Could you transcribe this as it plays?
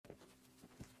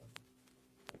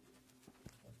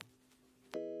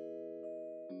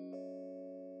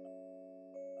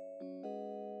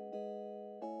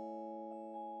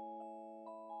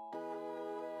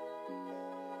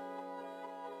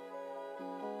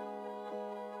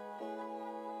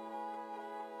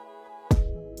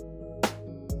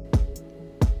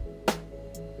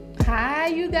Hi,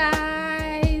 you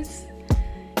guys.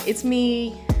 It's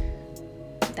me,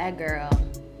 that girl,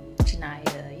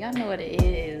 Janaya. Y'all know what it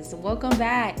is. Welcome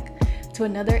back to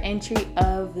another entry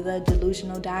of the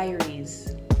Delusional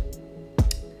Diaries.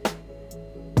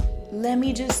 Let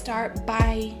me just start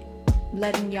by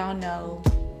letting y'all know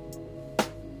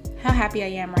how happy I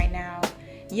am right now.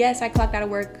 Yes, I clocked out of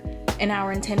work an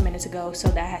hour and 10 minutes ago, so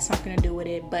that has something to do with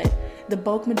it, but the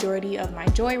bulk majority of my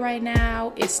joy right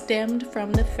now is stemmed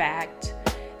from the fact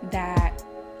that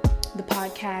the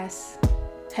podcast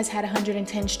has had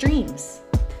 110 streams,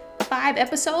 5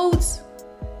 episodes,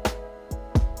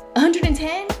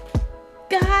 110.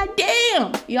 God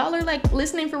damn, y'all are like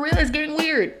listening for real. It's getting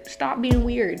weird. Stop being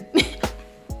weird.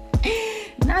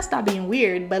 Not stop being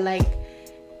weird, but like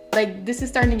this is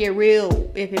starting to get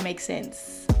real, if it makes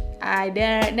sense. I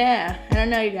don't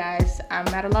know, you guys. I'm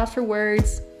at a loss for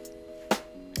words.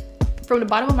 From the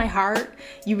bottom of my heart,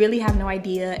 you really have no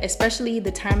idea, especially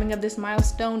the timing of this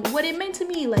milestone, what it meant to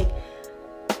me. Like,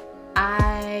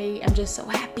 I am just so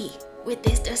happy with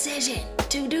this decision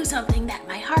to do something that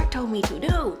my heart told me to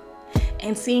do.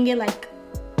 And seeing it like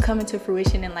come into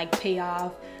fruition and like pay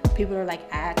off. People are like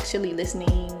actually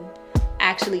listening,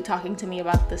 actually talking to me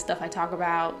about the stuff I talk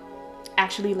about,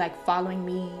 actually like following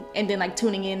me, and then like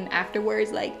tuning in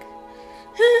afterwards like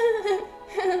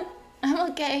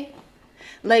I'm okay.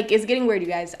 Like, it's getting weird, you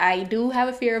guys. I do have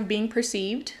a fear of being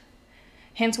perceived,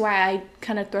 hence why I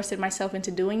kind of thrusted myself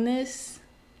into doing this.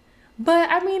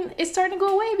 But I mean, it's starting to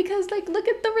go away because like, look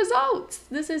at the results.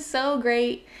 This is so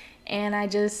great, and I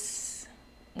just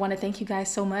want to thank you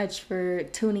guys so much for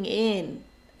tuning in.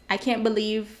 I can't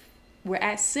believe we're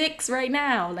at 6 right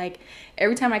now. Like,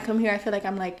 every time I come here, I feel like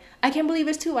I'm like, I can't believe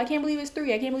it's 2. I can't believe it's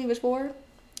 3. I can't believe it's 4.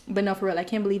 But no, for real, I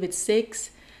can't believe it's 6.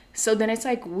 So then it's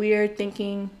like weird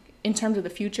thinking in terms of the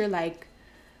future. Like,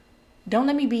 don't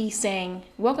let me be saying,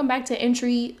 welcome back to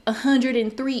entry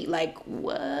 103. Like,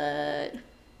 what?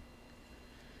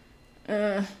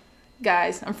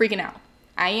 Guys, I'm freaking out.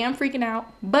 I am freaking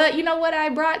out. But you know what I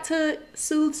brought to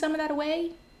soothe some of that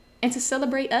away and to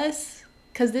celebrate us?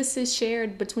 Because this is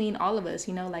shared between all of us,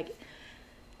 you know, like,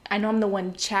 I know I'm the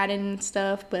one chatting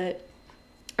stuff, but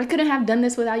I couldn't have done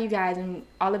this without you guys and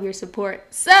all of your support.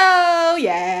 So,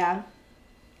 yeah,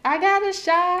 I got a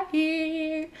shot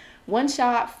here. 1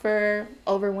 shot for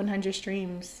over 100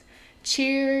 streams.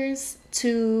 Cheers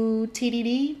to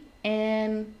TDD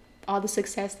and all the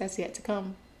success that's yet to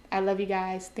come. I love you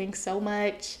guys. Thanks so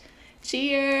much.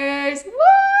 Cheers.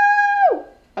 Woo!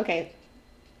 Okay.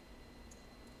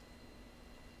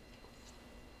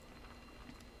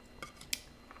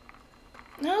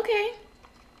 Okay.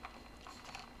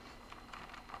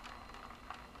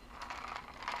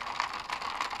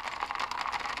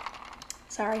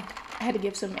 Sorry, I had to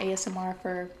give some ASMR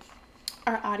for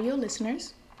our audio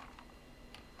listeners.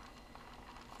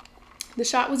 The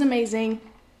shot was amazing.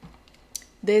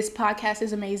 This podcast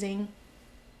is amazing.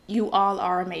 You all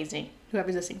are amazing.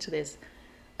 Whoever's listening to this,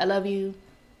 I love you.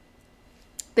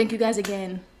 Thank you guys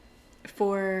again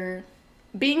for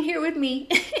being here with me.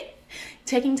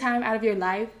 Taking time out of your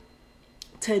life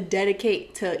to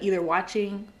dedicate to either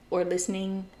watching or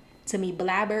listening to me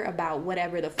blabber about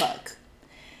whatever the fuck.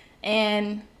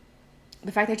 And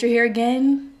the fact that you're here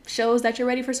again shows that you're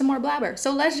ready for some more blabber.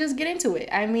 So let's just get into it.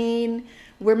 I mean,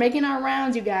 we're making our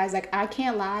rounds, you guys. Like, I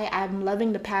can't lie. I'm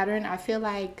loving the pattern. I feel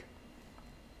like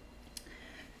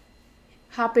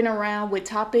hopping around with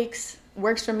topics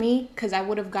works for me, because I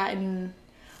would have gotten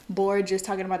bored just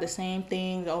talking about the same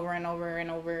things over and over and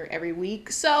over every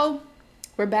week. So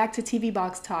we're back to TV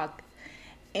box talk.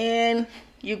 And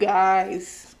you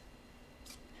guys,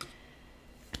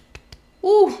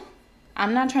 ooh,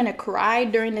 I'm not trying to cry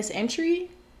during this entry,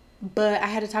 but I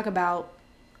had to talk about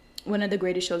one of the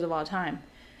greatest shows of all time.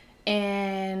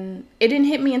 And it didn't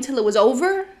hit me until it was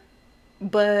over,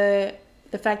 but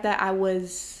the fact that I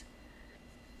was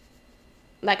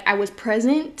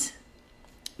present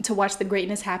to watch the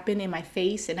greatness happen in my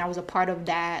face, and I was a part of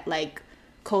that like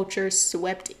culture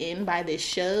swept in by this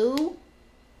show,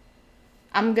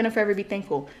 I'm gonna forever be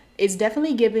thankful. It's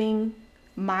definitely giving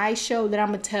my show that I'm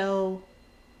gonna tell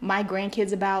my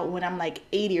grandkids about when I'm like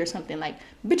 80 or something. Like,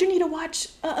 bitch, you need to watch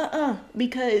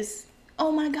because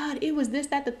oh my god, it was this,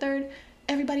 that, the third,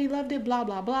 everybody loved it, blah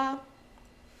blah blah.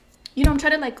 You know, I'm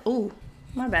trying to like, ooh,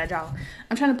 my bad, y'all.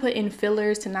 I'm trying to put in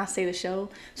fillers to not say the show.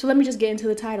 So let me just get into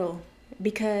the title.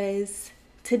 Because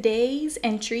today's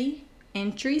entry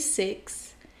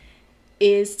 6,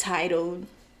 is titled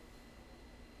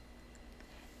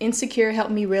Insecure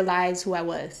Helped Me Realize Who I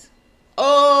Was.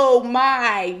 Oh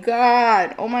my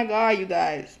god, you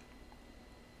guys.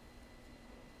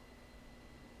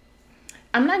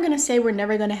 I'm not gonna say we're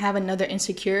never gonna have another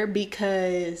Insecure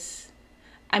because,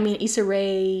 I mean, Issa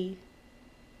Rae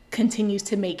continues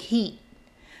to make heat.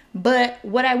 But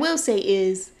what I will say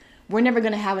is, we're never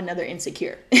gonna have another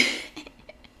Insecure.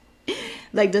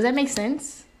 Like, does that make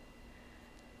sense?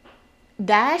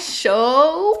 That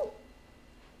show,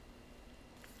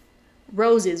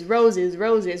 roses, roses,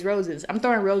 roses, roses. I'm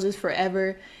throwing roses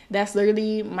forever. That's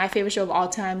literally my favorite show of all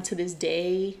time to this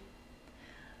day.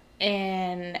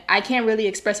 And I can't really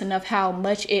express enough how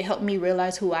much it helped me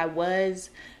realize who I was.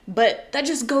 But that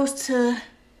just goes to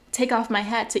take off my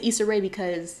hat to Issa Rae,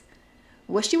 because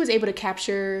what she was able to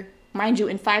capture, mind you,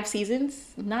 in 5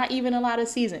 seasons, not even a lot of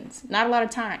seasons, not a lot of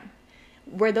time.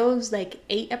 Were those like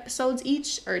 8 episodes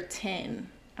each or 10?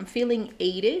 I'm feeling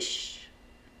 8-ish.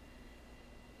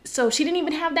 So she didn't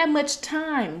even have that much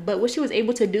time. But what she was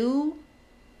able to do,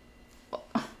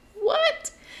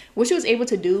 what she was able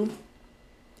to do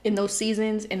in those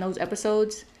seasons, in those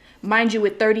episodes, mind you,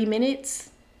 with 30 minutes,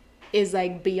 is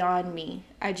like beyond me.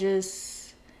 I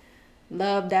just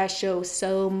love that show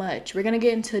so much. We're gonna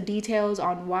get into details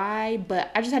on why,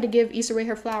 but I just had to give Issa Rae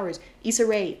her flowers. Issa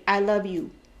Rae, I love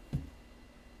you.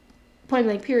 Point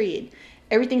blank, period.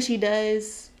 Everything she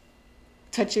does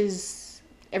touches.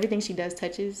 Everything she does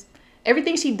touches.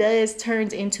 Everything she does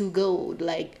turns into gold.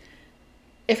 Like,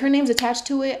 if her name's attached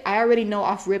to it, I already know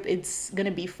off rip it's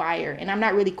gonna be fire. And I'm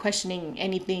not really questioning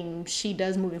anything she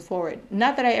does moving forward.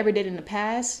 Not that I ever did in the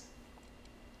past,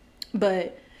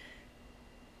 but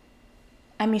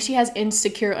I mean, she has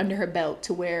Insecure under her belt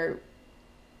to where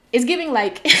it's giving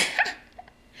like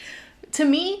to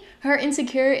me, her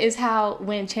Insecure is how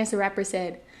when Chance the Rapper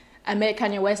said, I met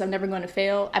Kanye West, I'm never going to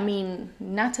fail. I mean,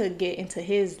 not to get into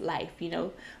his life, you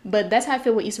know, but that's how I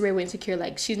feel with Issa Rae with Insecure.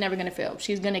 Like, she's never going to fail.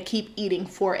 She's going to keep eating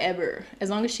forever. As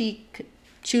long as she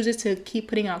chooses to keep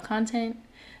putting out content,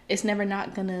 it's never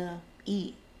not going to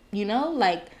eat, you know?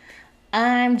 Like,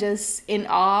 I'm just in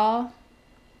awe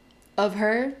of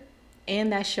her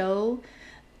and that show.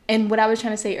 And what I was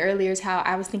trying to say earlier is how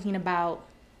I was thinking about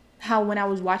how when I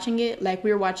was watching it, like,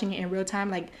 we were watching it in real time,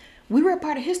 like, we were a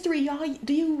part of history, y'all.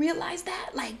 Do you realize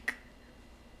that? Like,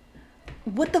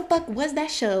 what the fuck was that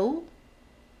show?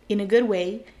 In a good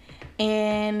way.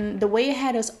 And the way it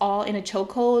had us all in a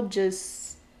chokehold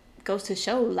just goes to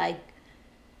show, like,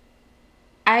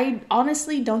 I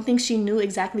honestly don't think she knew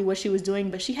exactly what she was doing,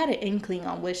 but she had an inkling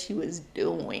on what she was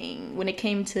doing when it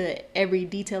came to every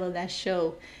detail of that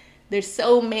show. There's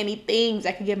so many things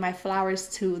I could give my flowers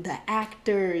to. The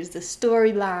actors, the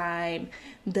storyline,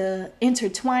 the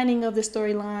intertwining of the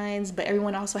storylines, but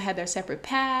everyone also had their separate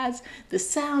paths. The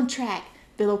soundtrack,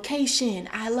 the location.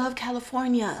 I love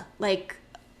California. Like,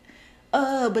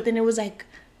 but then it was like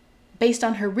based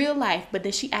on her real life, but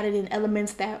then she added in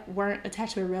elements that weren't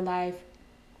attached to her real life.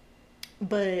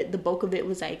 But the bulk of it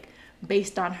was like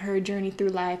based on her journey through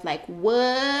life. Like,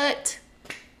 what?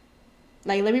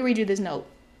 Like, let me read you this note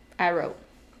I wrote,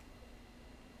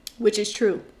 which is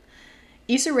true.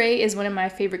 Issa Rae is one of my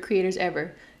favorite creators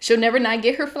ever. She'll never not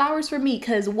get her flowers for me,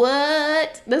 cause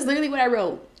what? That's literally what I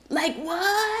wrote. Like,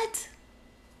 what?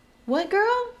 What,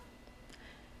 girl?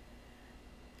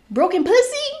 Broken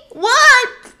pussy?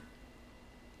 What?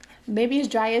 Maybe it's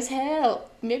dry as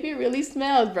hell. Maybe it really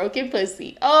smells broken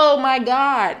pussy. Oh my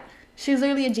God. She's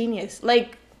literally a genius.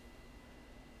 Like,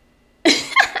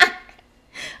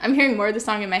 I'm hearing more of the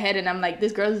song in my head and I'm like,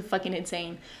 this girl is fucking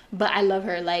insane. But I love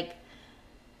her. Like,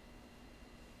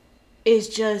 it's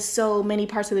just so many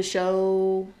parts of the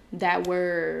show that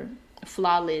were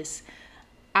flawless.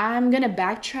 I'm going to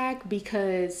backtrack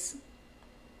because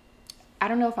I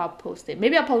don't know if I'll post it.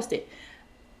 Maybe I'll post it.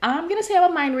 I'm going to say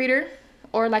I'm a mind reader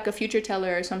or like a future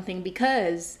teller or something,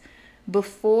 because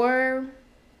before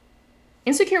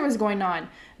Insecure was going on,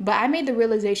 but I made the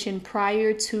realization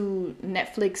prior to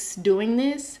Netflix doing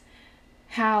this,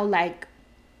 how like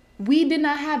we did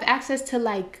not have access to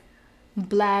like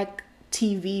black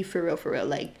TV for real.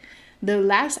 Like, the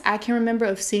last I can remember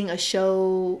of seeing a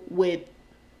show with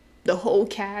the whole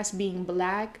cast being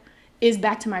black is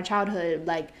back to my childhood,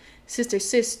 like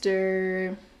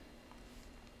Sister.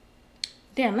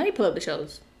 Damn, let me pull up the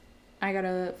shows. I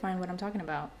gotta find what I'm talking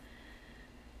about.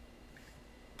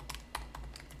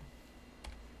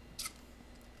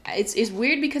 It's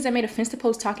weird because I made a Finsta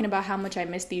post talking about how much I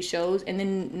miss these shows, and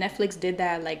then Netflix did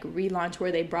that like relaunch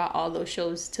where they brought all those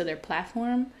shows to their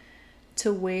platform,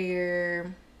 to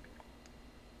where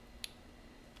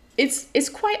it's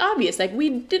quite obvious. Like, we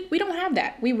don't have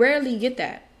that. We rarely get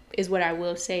that, is what I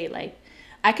will say. Like,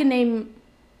 I can name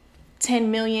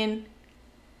 10 million.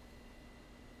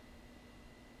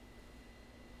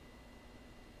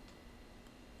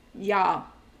 Y'all,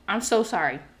 I'm so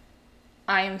sorry.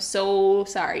 I am so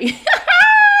sorry.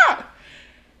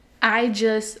 I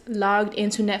just logged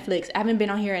into Netflix. I haven't been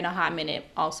on here in a hot minute,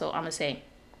 also, I'm gonna say.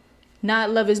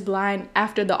 Not Love is Blind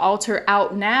After the Altar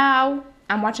out now.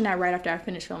 I'm watching that right after I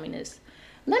finish filming this.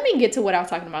 Let me get to what I was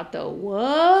talking about though.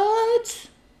 What?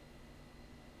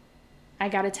 I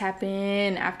gotta tap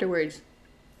in afterwards.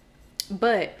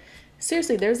 But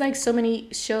seriously, there's like so many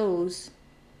shows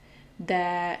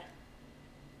that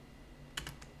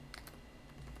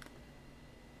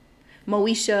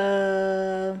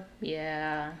Moesha,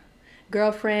 yeah,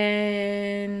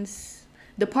 Girlfriends,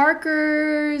 The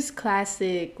Parkers,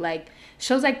 classic, like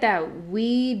shows like that.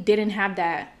 We didn't have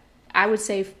that. I would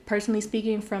say, personally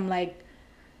speaking, from like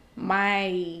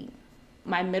my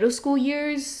middle school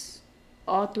years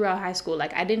all throughout high school,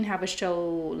 like I didn't have a show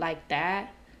like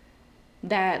that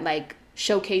like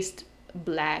showcased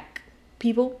black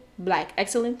people, black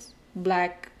excellence,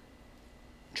 black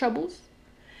troubles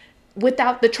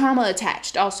without the trauma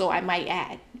attached, also, I might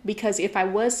add. Because if I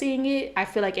was seeing it, I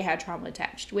feel like it had trauma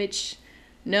attached, which,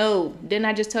 no, didn't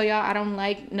I just tell y'all I don't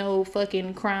like no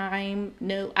fucking crime?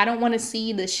 No, I don't want to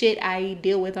see the shit I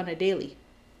deal with on a daily.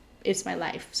 It's my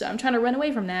life. So I'm trying to run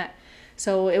away from that.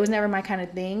 So it was never my kind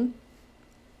of thing.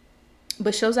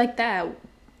 But shows like that,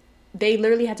 they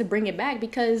literally had to bring it back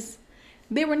because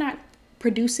they were not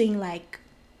producing like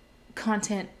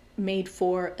content made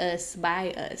for us,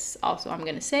 by us. Also, I'm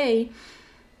gonna say,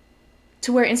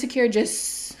 to where Insecure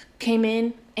just came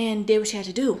in and did what she had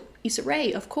to do. Issa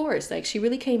Rae, of course, like she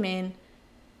really came in,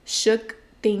 shook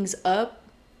things up,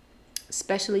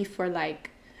 especially for like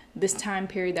this time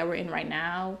period that we're in right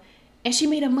now, and she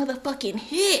made a motherfucking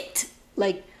hit.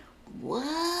 Like,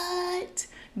 what?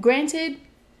 Granted,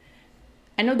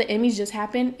 I know the Emmys just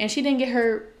happened and she didn't get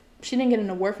an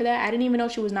award for that. I didn't even know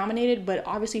she was nominated, but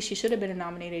obviously she should have been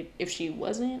nominated if she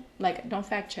wasn't. Like, don't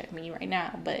fact check me right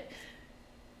now, but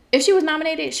if she was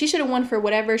nominated, she should have won for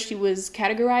whatever she was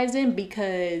categorized in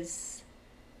because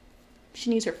she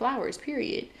needs her flowers,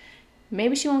 period.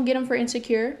 Maybe she won't get them for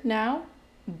Insecure now,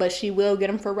 but she will get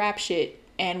them for rap shit,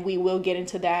 and we will get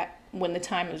into that when the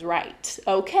time is right,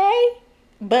 okay?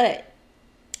 But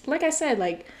like I said,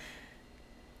 like,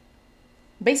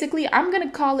 basically, I'm gonna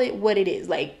call it what it is.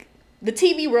 Like, the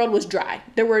TV world was dry.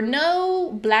 There were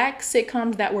no black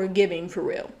sitcoms that were giving, for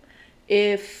real.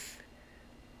 If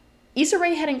Issa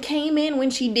Rae hadn't came in when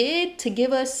she did to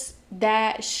give us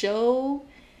that show,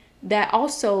 that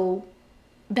also,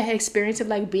 that experience of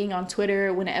like being on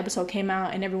Twitter when an episode came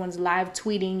out and everyone's live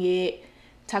tweeting it,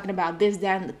 talking about this,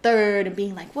 that, and the third, and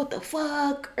being like, what the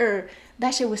fuck? Or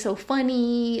that shit was so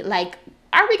funny. Like,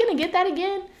 are we gonna get that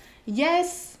again?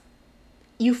 Yes,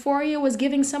 Euphoria was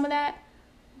giving some of that,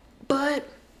 but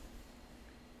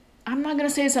I'm not gonna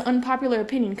say it's an unpopular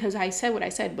opinion because I said what I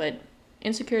said, but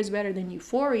Insecure is better than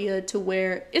Euphoria, to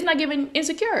where it's not giving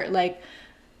Insecure. Like,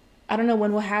 I don't know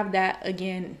when we'll have that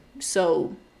again.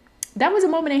 So that was a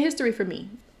moment in history for me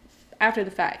after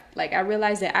the fact. Like, I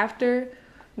realized that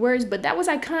afterwards, but that was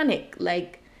iconic.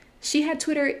 Like, she had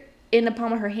Twitter in the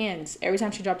palm of her hands every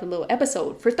time she dropped a little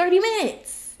episode for 30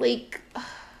 minutes. Like,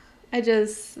 I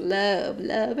just love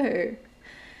her.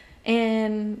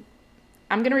 And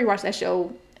I'm gonna rewatch that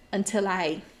show until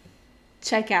I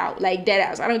check out, like, dead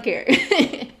ass. I don't care.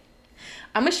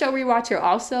 I'm a show rewatcher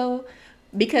also,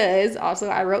 because also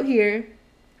I wrote here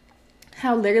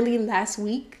how literally last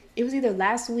week, it was either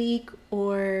last week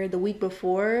or the week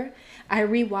before, I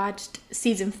rewatched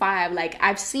season 5. Like,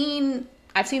 I've seen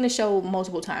the show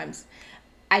multiple times.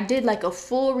 I did like a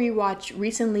full rewatch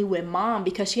recently with Mom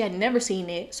because she had never seen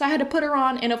it, so I had to put her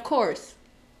on, and of course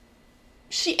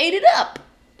she ate it up.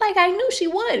 Like, I knew she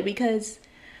would, because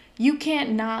you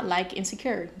can't not like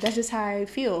Insecure. That's just how I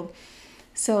feel.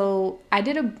 So I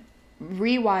did a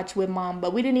rewatch with Mom,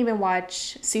 but we didn't even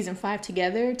watch season 5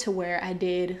 together, to where I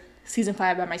did season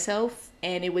 5 by myself,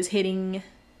 and it was hitting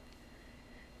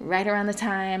right around the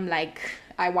time like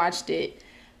I watched it,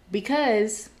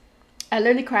 because I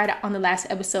literally cried on the last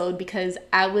episode because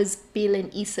I was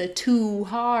feeling Issa too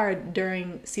hard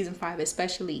during season 5,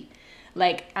 especially.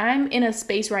 Like, I'm in a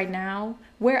space right now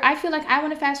where I feel like I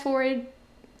want to fast forward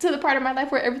to the part of my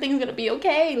life where everything's gonna be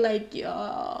okay. Like,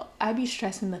 y'all, I be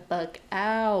stressing the fuck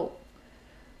out.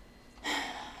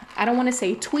 I don't want to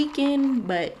say tweaking,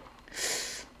 but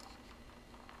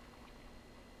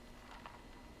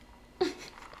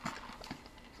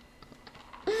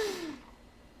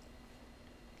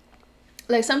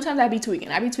like, sometimes I be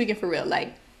tweaking for real.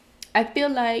 Like, I feel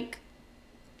like,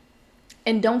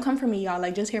 and don't come for me, y'all,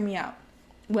 like, just hear me out.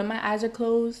 When my eyes are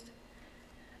closed,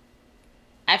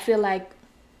 I feel like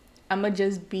I'ma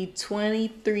just be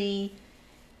 23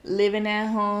 living at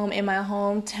home in my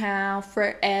hometown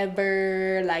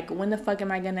forever. Like, when the fuck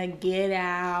am I gonna get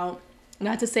out?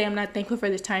 Not to say I'm not thankful for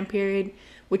this time period,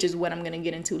 which is what I'm gonna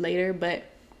get into later, but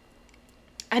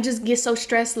I just get so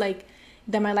stressed, like,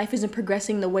 that my life isn't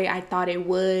progressing the way I thought it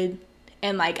would.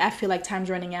 And, like, I feel like time's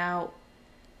running out.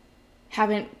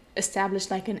 Haven't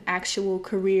established, like, an actual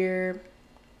career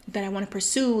that I want to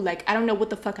pursue. Like, I don't know what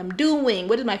the fuck I'm doing.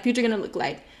 What is my future gonna look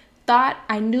like? Thought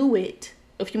I knew it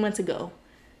a few months ago.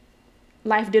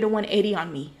 Life did a 180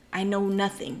 on me. I know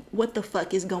nothing. What the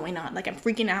fuck is going on? Like, I'm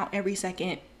freaking out every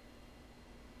second.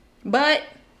 But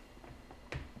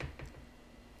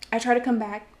I try to come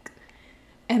back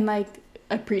and, like,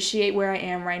 appreciate where I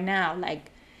am right now.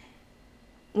 Like,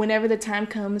 whenever the time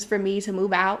comes for me to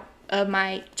move out of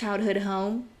my childhood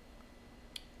home,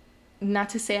 not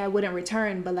to say I wouldn't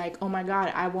return, but, like, oh my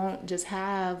God, I won't just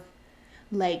have,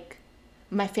 like,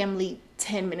 my family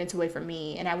 10 minutes away from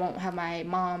me, and I won't have my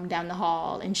mom down the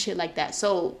hall and shit like that.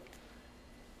 So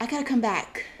I gotta come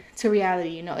back to reality,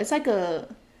 you know? It's like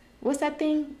what's that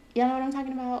thing? Y'all know what I'm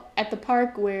talking about? At the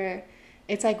park where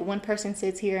it's like one person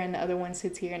sits here and the other one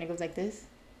sits here and it goes like this.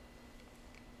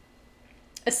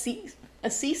 A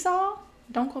seesaw?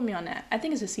 Don't quote me on that. I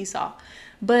think it's a seesaw.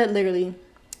 But literally,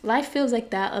 life feels like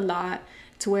that a lot,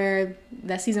 to where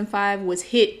that season 5 was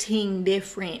hitting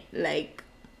different. Like,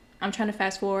 I'm trying to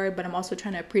fast forward, but I'm also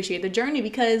trying to appreciate the journey,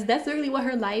 because that's literally what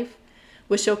her life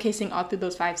was showcasing all through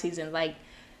those 5 seasons. Like,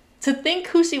 to think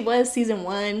who she was season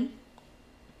 1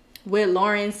 with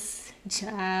Lawrence,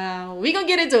 child. We gonna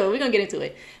get into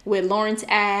it. With Lawrence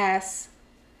ass.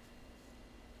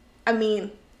 I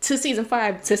mean, to season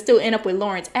 5 to still end up with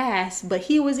Lawrence ass, but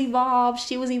he was evolved,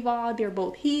 she was evolved, they're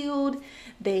both healed.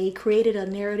 They created a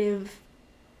narrative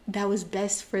that was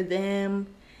best for them.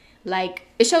 Like,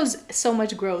 it shows so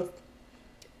much growth.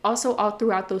 Also, all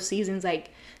throughout those seasons, like,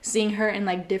 seeing her in,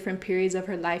 like, different periods of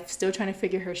her life, still trying to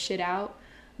figure her shit out.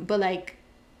 But, like,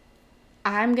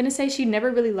 I'm gonna say she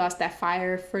never really lost that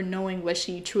fire for knowing what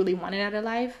she truly wanted out of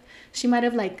life. She might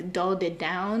have, like, dulled it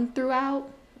down throughout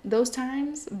those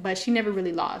times, but she never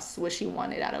really lost what she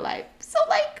wanted out of life. So,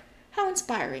 like, how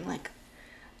inspiring. Like,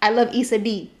 I love Issa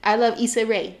D. I love Issa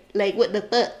Rae. Like, what the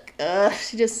fuck?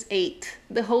 She just ate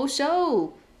the whole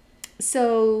show.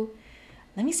 So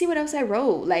let me see what else I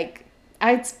wrote. Like,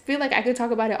 I feel like I could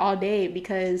talk about it all day,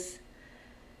 because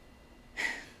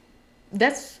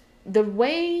that's the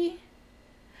way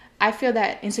I feel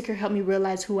that Insecure helped me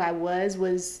realize who I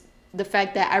was the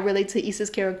fact that I relate to Issa's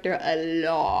character a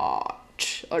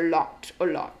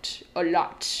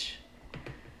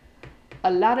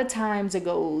lot of times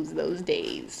ago, those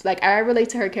days. Like, I relate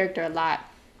to her character a lot.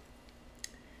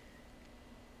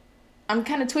 I'm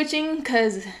kind of twitching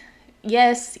because,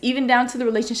 yes, even down to the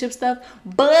relationship stuff,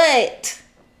 but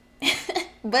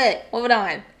hold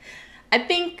on. I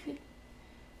think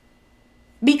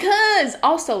because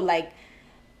also, like,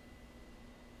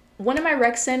 one of my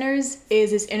rec centers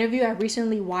is this interview I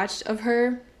recently watched of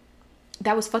her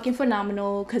that was fucking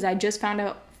phenomenal, because I just found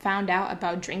out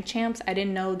about Drink Champs. I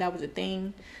didn't know that was a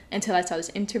thing until I saw this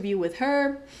interview with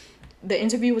her. The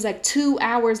interview was like 2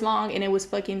 hours long, and it was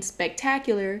fucking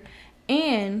spectacular.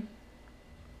 And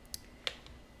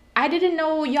I didn't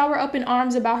know y'all were up in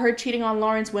arms about her cheating on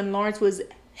Lawrence when Lawrence was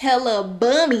hella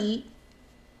bummy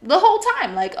the whole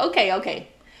time. Like, okay.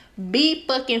 Be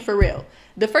fucking for real.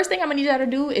 The first thing I'm gonna need y'all to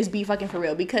do is be fucking for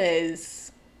real,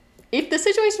 because if the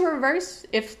situation were reversed,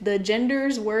 if the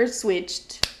genders were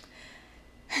switched,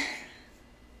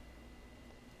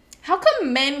 how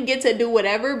come men get to do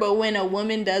whatever, but when a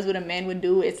woman does what a man would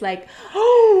do, it's like,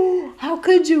 oh, how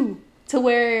could you? To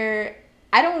where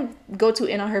I don't go too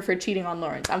in on her for cheating on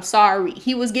Lawrence. I'm sorry.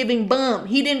 He was giving bum.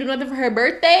 He didn't do nothing for her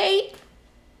birthday.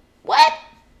 What?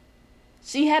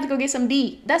 She had to go get some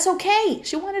D. That's okay.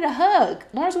 She wanted a hug.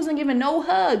 Lawrence wasn't giving no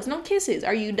hugs, no kisses.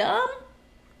 Are you dumb?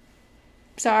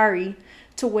 Sorry.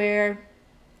 To where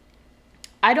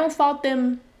I don't fault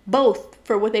them both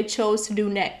for what they chose to do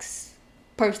next.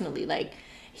 Personally, like,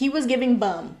 he was giving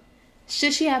bum.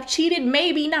 Should she have cheated?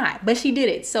 Maybe not, but she did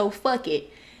it, so fuck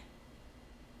it.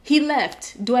 He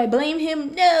left. Do I blame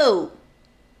him? No,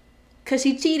 because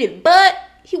he cheated, but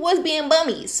he was being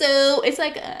bummy. So it's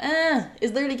like,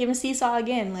 it's literally giving seesaw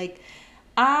again. Like,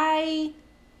 I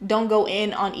don't go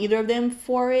in on either of them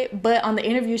for it, but on the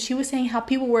interview, she was saying how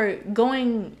people were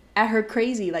going at her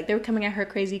crazy. Like, they were coming at her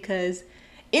crazy because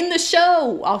in the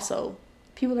show, also,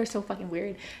 people are so fucking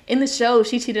weird. In the show,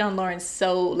 she cheated on Lawrence.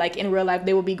 So, like, in real life,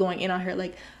 they will be going in on her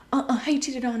like, how you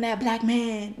cheated on that black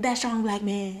man, that strong black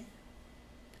man.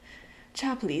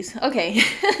 Child, please. Okay.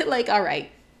 Like, all right.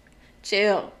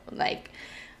 Chill. Like,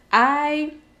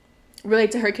 I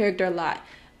relate to her character a lot.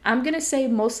 I'm gonna say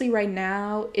mostly right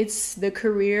now it's the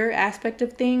career aspect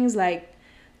of things, like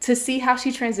to see how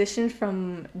she transitioned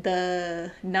from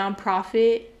the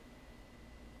nonprofit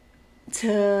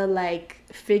to like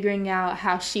figuring out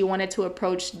how she wanted to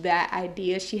approach that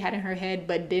idea she had in her head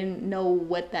but didn't know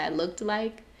what that looked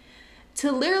like,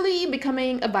 to literally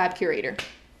becoming a vibe curator.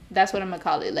 That's what I'm gonna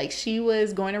call it. Like, she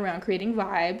was going around creating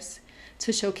vibes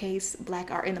to showcase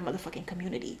black art in the motherfucking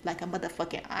community, like a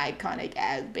motherfucking iconic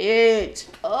ass bitch.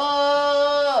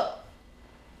 Oh,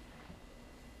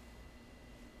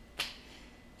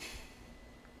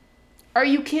 are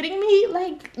you kidding me?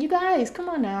 Like, you guys, come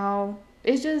on now.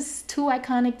 It's just too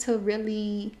iconic to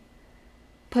really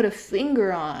put a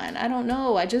finger on. I don't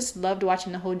know. I just loved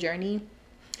watching the whole journey.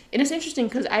 And it's interesting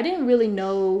because I didn't really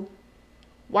know,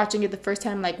 watching it the first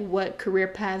time, like what career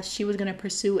path she was going to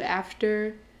pursue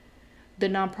after the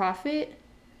nonprofit.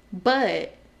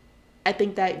 But I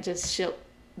think that just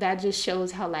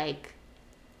shows how, like,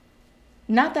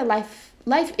 not that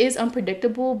life is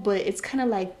unpredictable, but it's kind of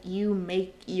like you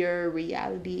make your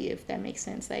reality, if that makes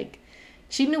sense. Like,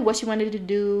 she knew what she wanted to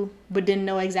do but didn't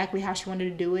know exactly how she wanted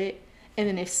to do it, and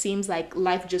then it seems like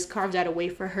life just carves out a way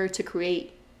for her to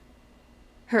create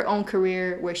her own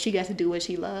career where she got to do what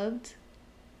she loved.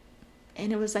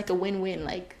 And it was like a win-win.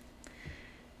 Like,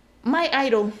 my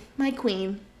idol, my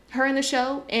queen, her in the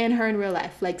show and her in real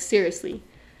life, like, seriously.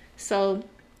 So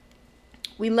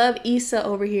we love Issa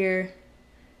over here.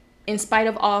 In spite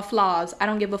of all flaws, I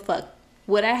don't give a fuck.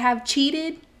 Would I have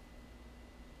cheated?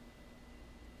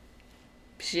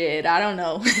 Shit, I don't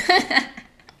know.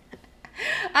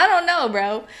 I don't know,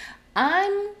 bro.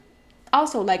 I'm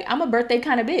also, like, I'm a birthday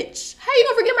kind of bitch. How you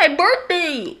gonna forget my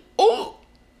birthday? Oh,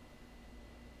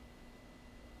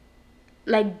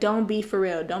 like, don't be for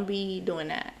real. Don't be doing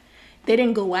that. They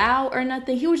didn't go out or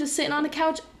nothing. He was just sitting on the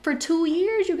couch for 2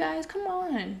 years, you guys. Come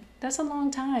on. That's a long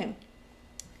time.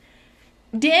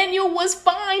 Daniel was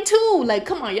fine too. Like,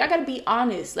 come on. Y'all gotta be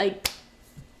honest. Like,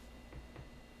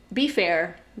 be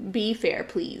fair. Be fair,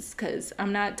 please. Because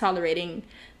I'm not tolerating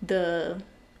the...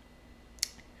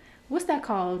 What's that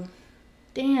called?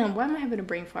 Damn, why am I having a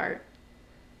brain fart?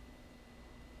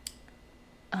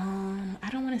 I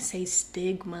don't want to say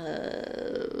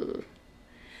stigma.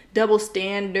 Double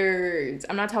standards.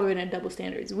 I'm not tolerating double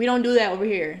standards. We don't do that over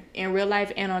here in real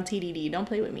life and on TDD. Don't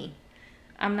play with me.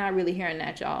 I'm not really hearing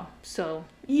that, y'all. So,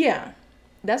 yeah.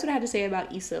 That's what I had to say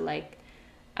about Issa. Like,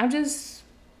 I'm just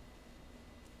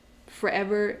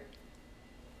forever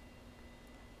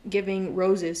giving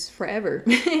roses forever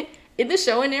in the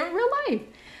show and in real life.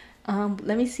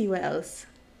 Let me see what else.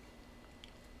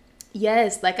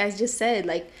 Yes, like I just said,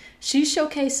 like, she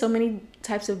showcased so many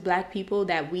types of black people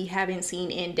that we haven't seen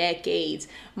in decades.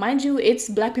 Mind you, it's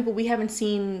black people we haven't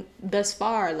seen thus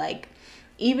far. Like,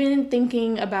 even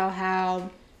thinking about how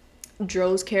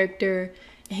Dro's character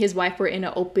and his wife were in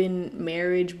an open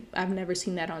marriage. I've never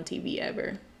seen that on TV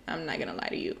ever. I'm not gonna lie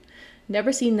to you.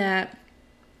 Never seen that.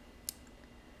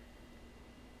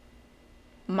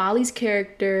 Molly's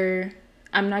character,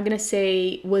 I'm not gonna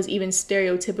say was even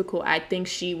stereotypical. I think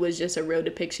she was just a real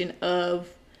depiction of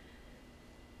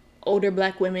older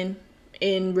black women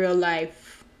in real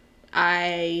life.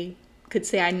 I could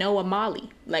say I know a Molly.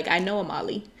 Like, I know a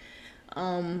Molly.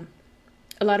 A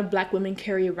lot of black women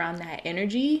carry around that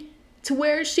energy to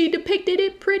where she depicted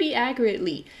it pretty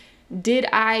accurately. Did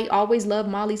I always love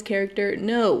Molly's character?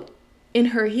 No. In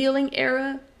her healing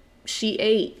era, she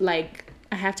ate. Like,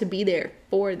 I have to be there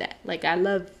for that. Like, I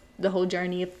love the whole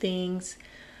journey of things.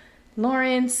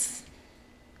 Lawrence,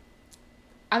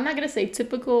 I'm not gonna say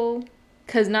typical,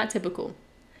 because not typical.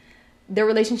 Their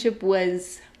relationship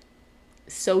was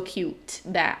so cute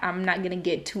that I'm not gonna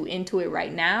get too into it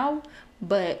right now,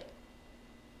 but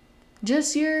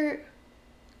just it's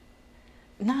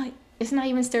not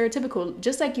even stereotypical.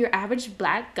 Just like your average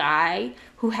black guy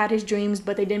who had his dreams,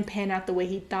 but they didn't pan out the way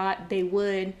he thought they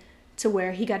would, to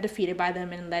where he got defeated by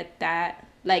them and let that,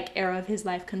 like, era of his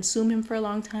life consume him for a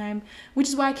long time, which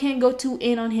is why I can't go too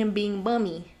in on him being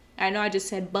bummy. I know I just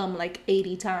said bum like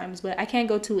 80 times, but I can't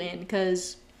go too in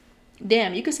because,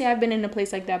 damn, you could say I've been in a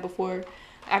place like that before.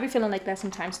 I be feeling like that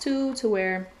sometimes too, to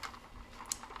where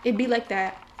it be like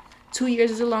that. 2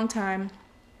 years is a long time.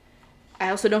 I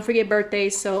also don't forget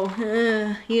birthdays, so,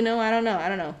 you know, I don't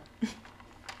know.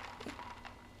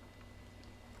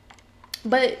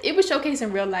 But it was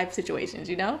showcasing real life situations,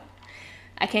 you know?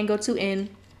 I can't go too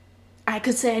in. I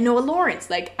could say I know a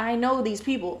Lawrence. Like, I know these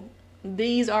people.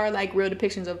 These are, like, real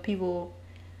depictions of people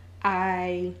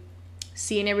I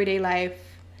see in everyday life,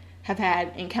 have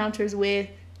had encounters with,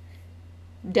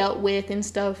 dealt with and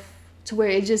stuff, to where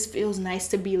it just feels nice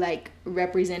to be, like,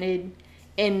 represented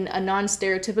in a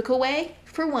non-stereotypical way,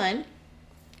 for one.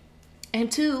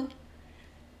 And two,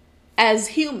 as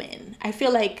human, I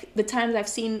feel like the times I've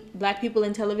seen black people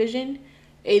in television,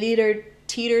 it either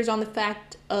teeters on the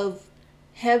fact of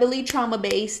heavily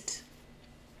trauma-based.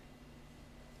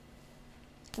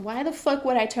 Why the fuck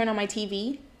would I turn on my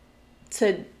TV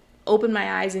to open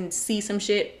my eyes and see some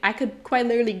shit? I could quite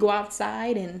literally go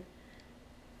outside and,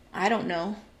 I don't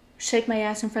know, shake my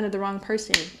ass in front of the wrong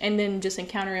person and then just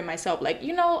encounter it myself. Like,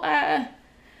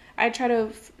 I try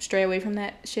to stray away from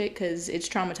that shit because it's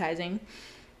traumatizing.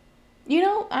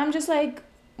 I'm just like,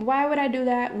 why would I do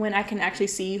that when I can actually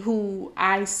see who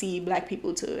I see black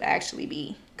people to actually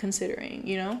be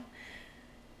considering,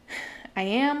 I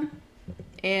am,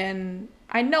 and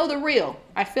I know the real.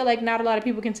 I feel like not a lot of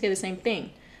people can say the same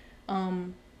thing.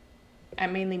 I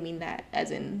mainly mean that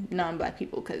as in non-black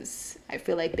people, because I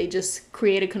feel like they just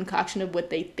create a concoction of what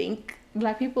they think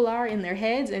black people are in their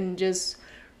heads and just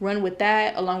run with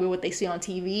that along with what they see on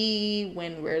TV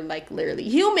when we're like literally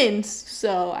humans.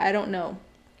 So I don't know.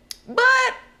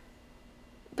 But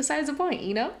besides the point,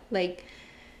 like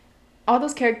all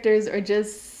those characters are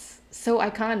just so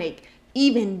iconic,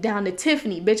 even down to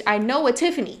Tiffany. Bitch, I know a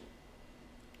Tiffany.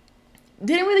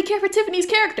 Didn't really care for Tiffany's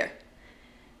character.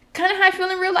 Kind of how I feel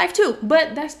in real life too,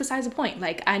 but that's besides the point.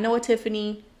 Like, I know a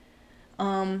Tiffany,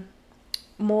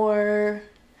 more,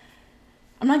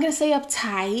 I'm not gonna say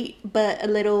uptight, but a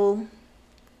little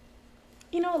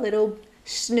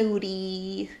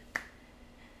snooty,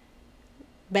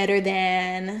 better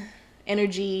than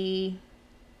energy,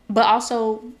 but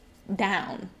also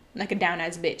down, like a down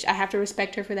ass bitch. I have to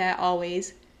respect her for that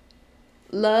always.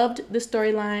 Loved the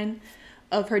storyline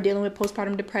of her dealing with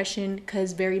postpartum depression,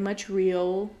 because very much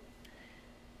real.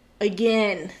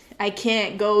 Again, I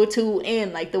can't go too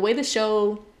in. Like, the way the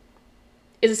show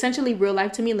is essentially real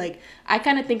life to me, like, I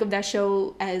kind of think of that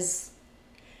show as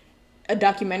a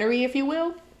documentary, if you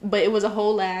will, but it was a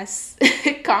whole ass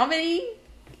comedy.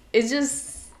 It's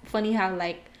just funny how,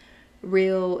 like,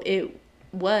 real it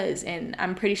was, and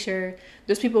I'm pretty sure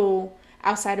there's people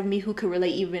outside of me who could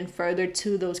relate even further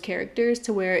to those characters,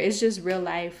 to where it's just real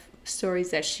life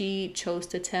stories that she chose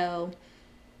to tell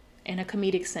in a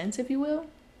comedic sense, if you will.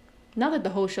 Not that the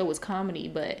whole show was comedy,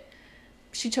 but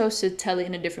she chose to tell it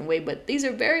in a different way. But these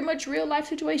are very much real life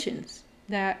situations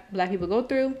that black people go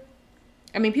through.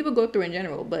 I mean, people go through in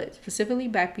general, but specifically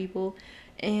black people.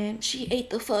 And she ate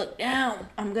the fuck down.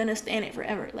 I'm gonna stand it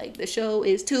forever. Like, the show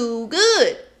is too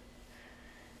good.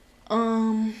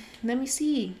 Let me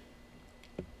see.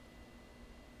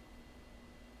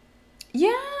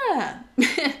 Yeah.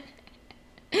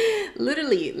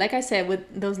 Literally, like I said,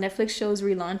 with those Netflix shows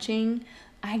relaunching,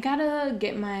 I gotta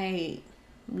get my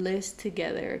list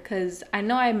together, because I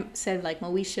know I said like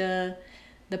Moesha,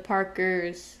 The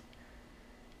Parkers,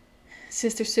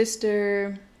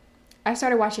 Sister. I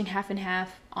started watching Half and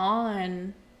Half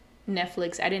on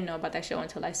Netflix. I didn't know about that show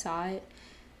until I saw it.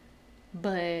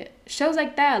 But shows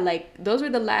like that, like, those were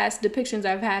the last depictions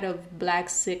I've had of black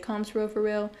sitcoms, for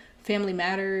real. Family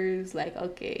Matters, like,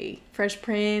 okay, Fresh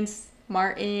Prince,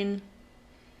 Martin,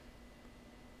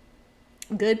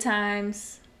 Good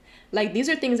Times. Like, these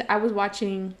are things I was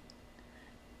watching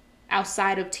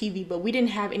outside of TV, but we didn't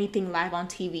have anything live on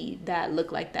TV that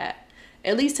looked like that,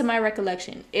 at least to my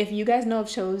recollection. If you guys know of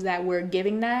shows that were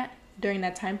giving that during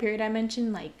that time period I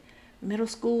mentioned, like middle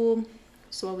school,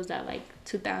 so what was that, like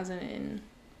 2000 and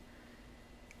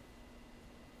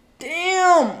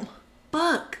damn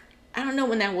fuck, I don't know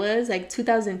when that was, like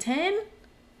 2010.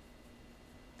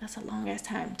 That's a long ass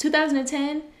time.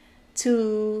 2010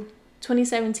 to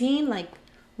 2017, like,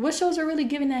 what shows are really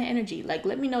giving that energy? Like,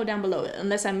 let me know down below,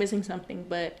 unless I'm missing something,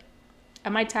 but I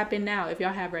might tap in now if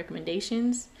y'all have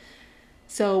recommendations.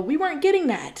 So we weren't getting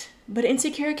that, but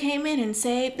Insecure came in and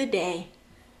saved the day.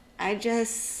 I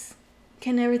just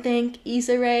can never thank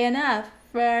Issa Rae enough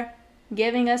for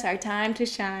giving us our time to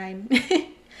shine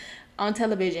on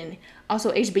television.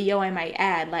 Also HBO, I might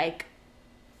add. Like,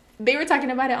 they were talking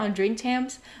about it on Drink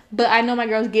Champs, but I know my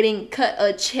girl's getting cut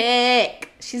a check.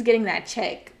 She's getting that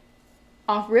check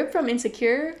off rip from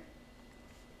Insecure,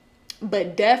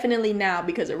 but definitely now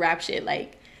because of rap shit.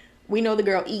 Like, we know the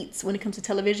girl eats when it comes to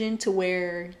television, to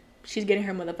where she's getting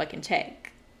her motherfucking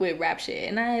check with rap shit,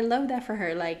 and I love that for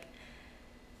her. Like,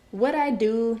 what I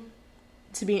do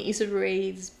to be in Issa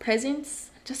Rae's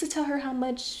presence, just to tell her how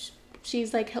much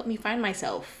she's like helped me find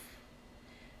myself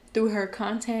through her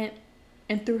content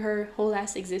and through her whole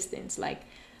ass existence. Like,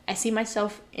 I see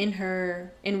myself in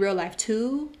her in real life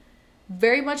too.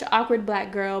 Very much awkward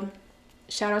black girl.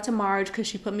 Shout out to Marge, because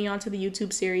she put me onto the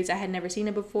YouTube series. I had never seen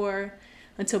it before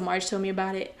until Marge told me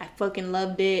about it. I fucking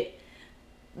loved it.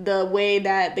 the way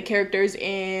that the characters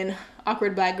in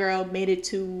Awkward Black Girl made it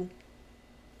to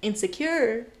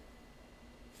Insecure,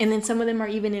 and then some of them are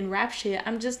even in rap shit.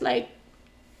 I'm just like,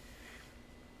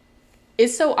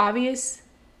 it's so obvious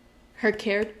her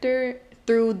character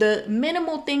through the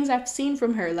minimal things I've seen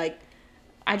from her. Like,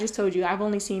 I just told you, I've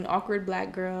only seen Awkward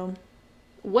Black Girl.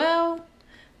 Well,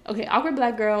 okay, Awkward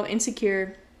Black Girl,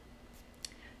 Insecure.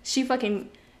 She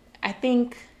fucking, I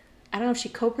think, I don't know if she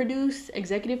co-produced,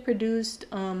 executive produced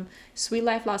Sweet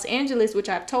Life Los Angeles, which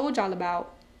I've told y'all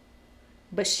about.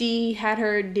 But she had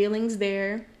her dealings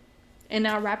there. And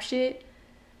now rap shit.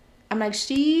 I'm like,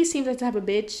 she seems like the type of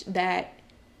bitch that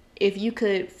if you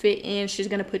could fit in, she's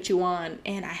going to put you on.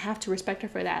 And I have to respect her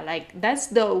for that. Like, that's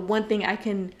the one thing I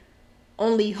can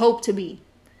only hope to be.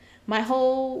 My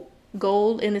whole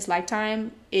goal in this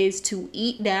lifetime is to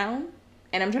eat down.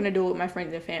 And I'm trying to do it with my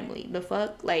friends and family. The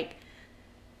fuck? Like,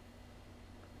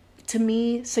 to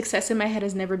me, success in my head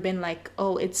has never been like,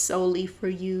 oh, it's solely for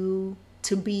you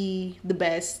to be the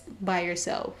best by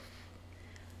yourself.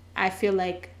 I feel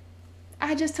like,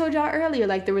 I just told y'all earlier,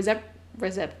 like the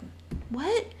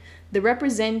the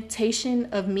representation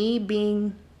of me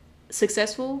being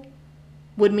successful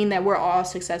would mean that we're all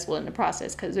successful in the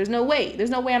process, because there's no way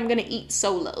I'm gonna eat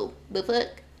solo. The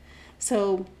fuck?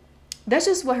 So that's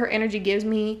just what her energy gives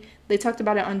me. They talked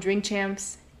about it on Drink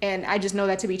Champs, and I just know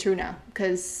that to be true now,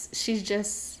 because she's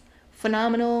just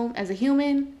phenomenal as a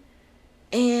human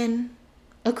and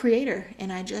a creator,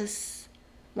 and I just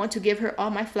want to give her all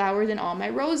my flowers and all my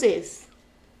roses.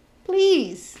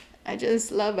 Please. I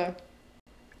just love her.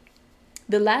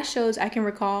 The last shows I can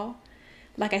recall,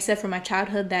 like I said, from my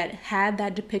childhood, that had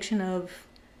that depiction of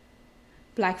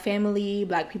Black family,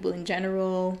 Black people in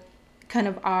general, kind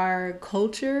of our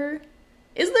culture,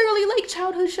 is literally like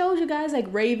childhood shows, you guys. Like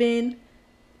Raven,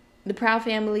 The Proud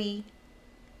Family.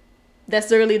 That's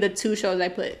literally the 2 shows I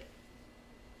put.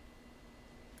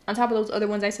 On top of those other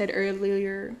ones I said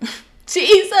earlier.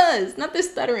 Jesus, not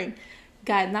this stuttering.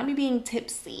 God, not me being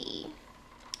tipsy.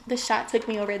 The shot took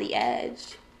me over the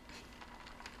edge.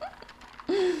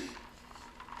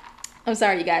 I'm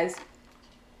sorry, you guys.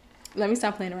 Let me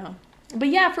stop playing around. But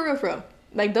yeah, for real.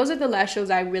 Like, those are the last shows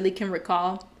I really can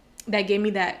recall that gave me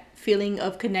that feeling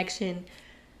of connection.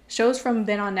 Shows from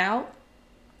then on out,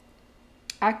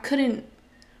 I couldn't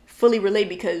fully relate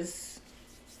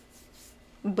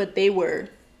but they were,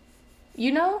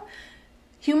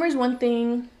 humor's one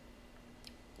thing,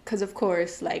 because of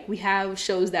course, like, we have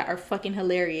shows that are fucking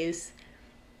hilarious,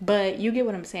 but you get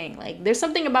what I'm saying. Like, there's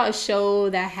something about a show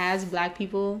that has Black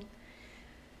people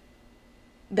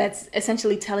that's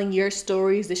essentially telling your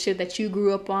stories, the shit that you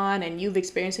grew up on and you've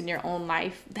experienced in your own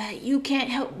life, that you can't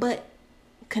help but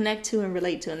connect to and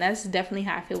relate to. And that's definitely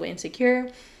how I feel with Insecure.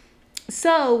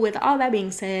 So with all that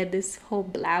being said, this whole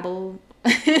blabble,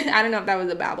 I don't know if that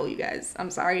was a babble, you guys. I'm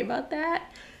sorry about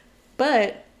that.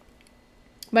 But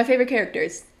my favorite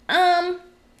characters.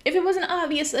 If it wasn't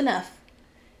obvious enough,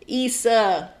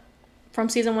 Issa from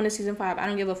season 1 to season 5. I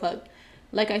don't give a fuck.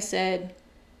 Like I said,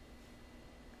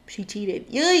 she cheated.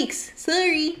 Yikes.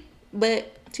 Sorry.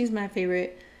 But she's my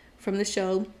favorite from the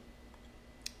show.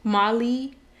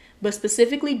 Molly, but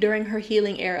specifically during her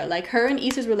healing era. Like, her and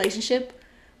Issa's relationship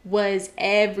was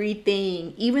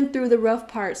everything. Even through the rough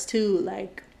parts too.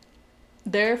 Like,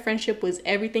 their friendship was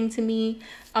everything to me.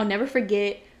 I'll never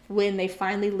forget when they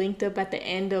finally linked up at the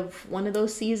end of one of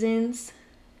those seasons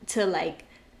to, like,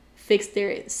 fix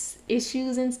their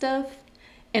issues and stuff.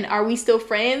 And Are We Still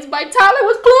Friends by Tyler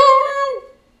was cool.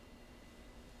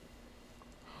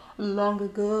 Long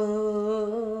ago.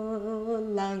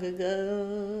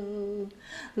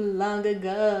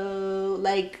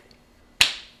 Like,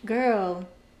 girl,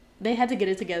 they had to get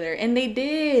it together. And they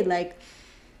did. Like,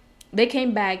 they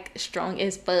came back strong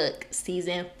as fuck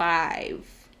season 5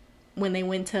 when they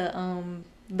went to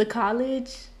the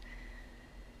college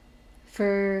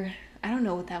for, I don't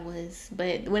know what that was,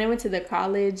 but when they went to the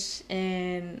college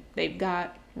and they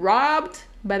got robbed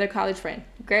by their college friend.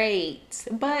 Great.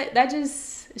 But that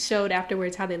just showed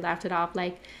afterwards how they laughed it off.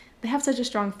 Like, they have such a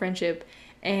strong friendship,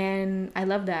 and I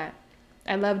love that.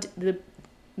 I loved the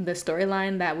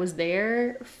storyline that was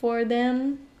there for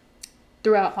them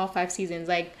throughout all 5 seasons.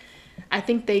 Like, I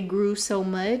think they grew so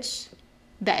much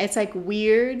that it's, like,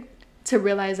 weird to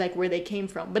realize, like, where they came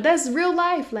from. But that's real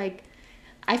life. Like,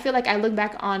 I feel like I look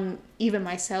back on even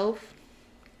myself.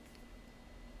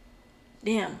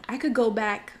 Damn, I could go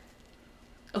back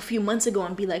a few months ago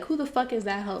and be like, who the fuck is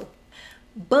that hoe?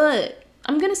 But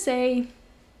I'm gonna say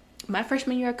my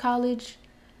freshman year of college,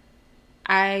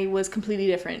 I was completely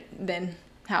different than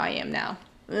how I am now.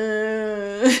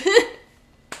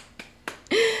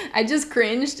 I just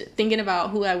cringed thinking about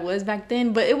who I was back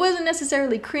then, but it wasn't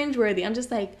necessarily cringeworthy. I'm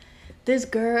just like, this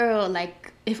girl,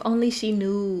 like, if only she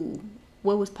knew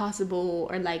what was possible,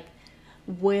 or like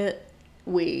what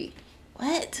where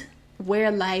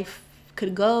life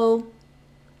could go,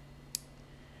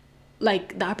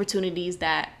 like the opportunities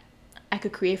that I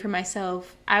could create for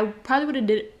myself. I probably would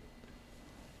have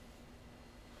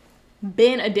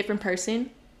been a different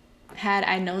person had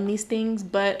I known these things.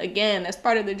 But again, that's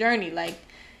part of the journey. Like,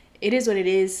 it is what it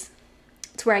is.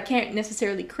 It's where I can't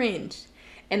necessarily cringe.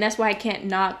 And that's why I can't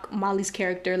knock Molly's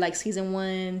character like season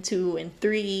 1, 2, and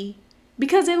 3.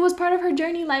 Because it was part of her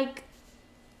journey. Like,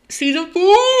 season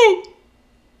 4!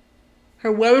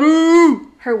 Her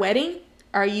wedding! Her wedding?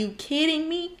 Are you kidding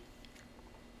me?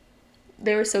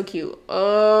 They were so cute.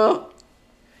 Oh.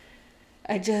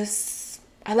 I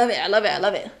love it. I love it. I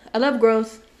love it. I love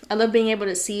growth. I love being able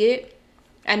to see it.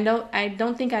 I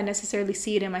don't think I necessarily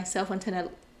see it in myself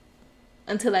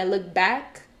until I look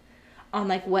back on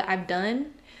like what I've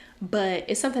done. But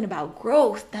it's something about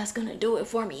growth that's gonna do it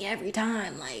for me every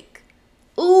time. Like,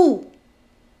 ooh.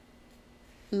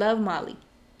 Love Molly.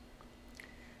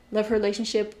 Love her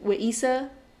relationship with Issa.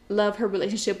 Love her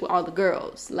relationship with all the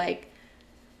girls. Like,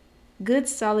 good,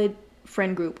 solid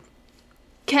friend group.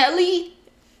 Kelly,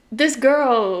 this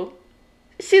girl,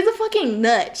 she's a fucking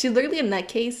nut. She's literally a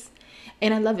nutcase.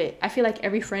 And I love it. I feel like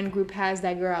every friend group has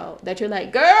that girl that you're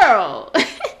like, girl.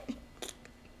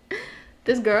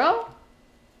 This girl,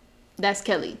 that's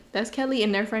Kelly. That's Kelly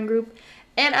in their friend group.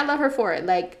 And I love her for it.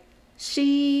 Like,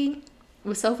 she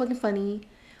was so fucking funny.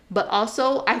 But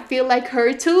also, I feel like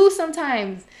her too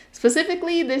sometimes.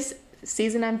 Specifically, this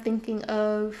season I'm thinking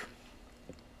of,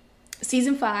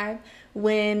 season 5,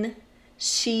 when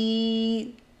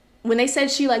they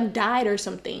said she like died or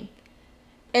something.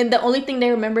 And the only thing they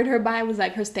remembered her by was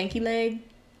like her stanky leg.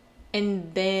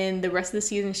 And then the rest of the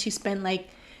season she spent like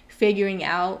figuring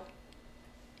out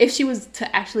if she was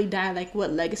to actually die, like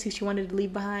what legacy she wanted to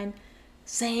leave behind.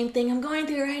 Same thing I'm going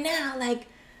through right now. Like,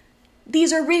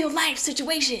 these are real life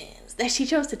situations that she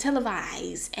chose to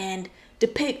televise and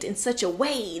depict in such a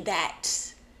way that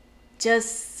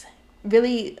just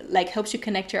really like helps you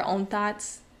connect your own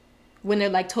thoughts when they're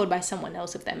like told by someone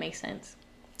else, if that makes sense.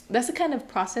 That's the kind of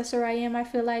processor I am, I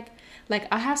feel like. Like,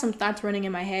 I have some thoughts running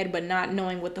in my head, but not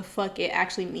knowing what the fuck it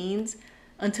actually means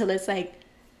until it's like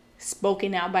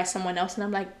spoken out by someone else. And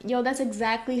I'm like, yo, that's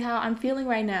exactly how I'm feeling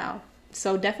right now.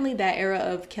 So definitely that era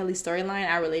of Kelly's storyline,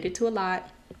 I related to a lot.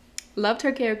 Loved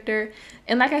her character.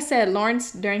 And like I said,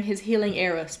 Lawrence, during his healing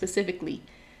era specifically,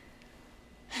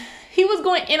 he was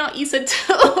going in on Issa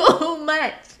too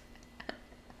much.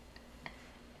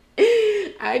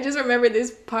 I just remember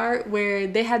this part where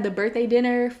they had the birthday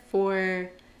dinner for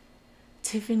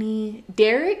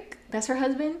Derek, that's her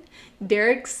husband,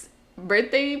 Derek's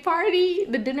birthday party,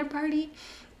 the dinner party.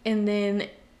 And then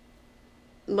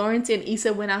Lawrence and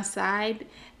Issa went outside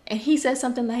and he said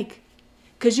something like,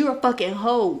 "'Cause you're a fucking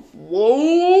hoe."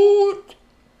 What?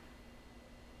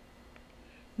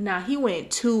 Nah, he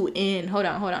went too in. Hold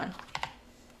on.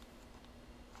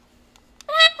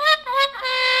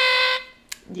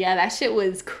 Yeah, that shit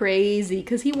was crazy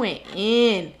because he went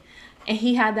in. And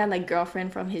he had that like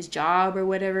girlfriend from his job or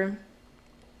whatever.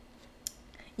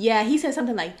 Yeah, he said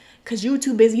something like, "'Cause you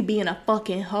too busy being a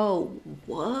fucking hoe."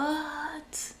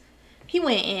 What? He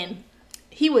went in.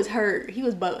 He was hurt. He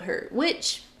was butt hurt,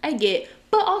 which I get.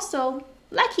 But also,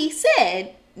 like he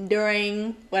said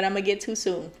during what I'm gonna get to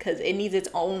soon, because it needs its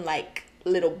own like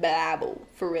little babble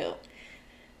for real.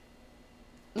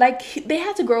 Like, they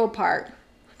had to grow apart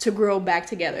to grow back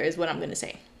together is what I'm gonna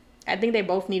say. I think they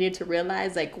both needed to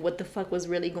realize like what the fuck was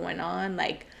really going on.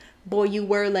 Like, boy, you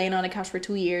were laying on the couch for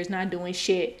 2 years not doing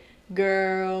shit.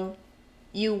 Girl,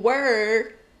 you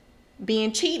were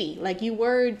being cheaty. Like, you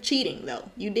were cheating though.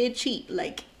 You did cheat.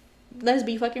 Like, let's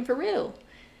be fucking for real.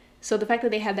 So the fact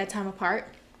that they had that time apart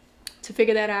to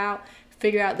figure that out,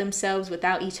 figure out themselves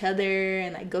without each other,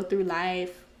 and like go through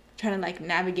life trying to like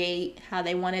navigate how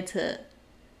they wanted to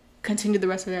continue the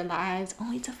rest of their lives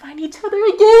only to find each other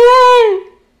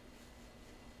again,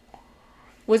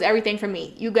 was everything for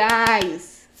me. You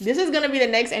guys, this is gonna be the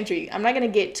next entry. I'm not gonna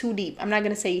get too deep. I'm not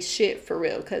gonna say shit for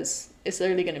real because it's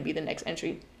literally gonna be the next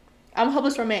entry. I'm a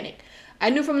hopeless romantic.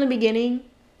 I knew from the beginning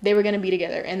they were gonna be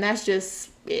together, and that's just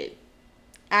it.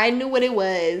 I knew what it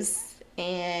was,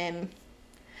 and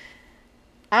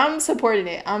I'm supporting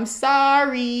it. I'm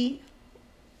sorry.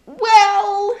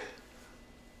 Well,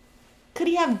 could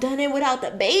he have done it without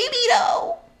the baby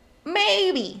though?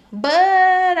 Maybe.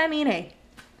 But I mean, hey,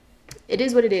 it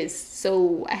is what it is.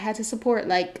 So I had to support.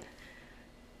 Like,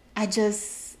 I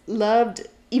just loved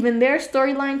even their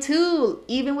storyline too,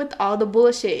 even with all the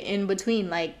bullshit in between,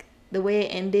 like the way it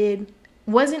ended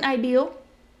wasn't ideal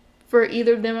for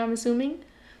either of them, I'm assuming,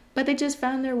 but they just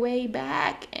found their way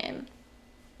back. And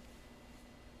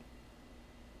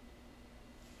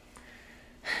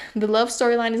the love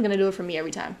storyline is gonna do it for me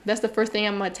every time. That's the first thing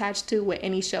I'm attached to with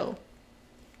any show.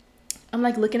 I'm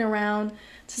like looking around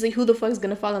to see who the fuck's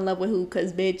gonna fall in love with who,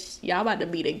 cause bitch, y'all about to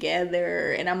be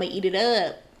together and I'm gonna eat it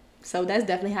up. So that's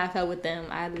definitely how I felt with them.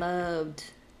 I loved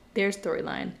their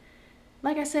storyline.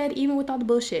 Like I said, even with all the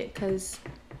bullshit, cause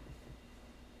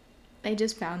they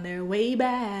just found their way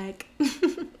back.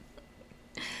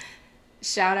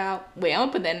 Shout out. Wait, I'm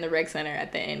gonna put that in the rec center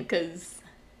at the end, cause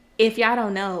if y'all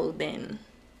don't know, then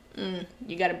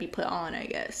you gotta be put on, I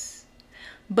guess.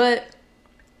 But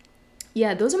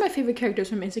yeah, those are my favorite characters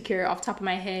from Insecure off the top of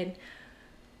my head.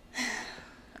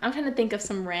 I'm trying to think of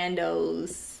some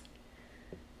randos.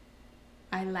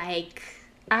 I liked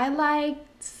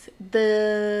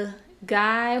the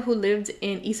guy who lived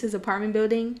in Issa's apartment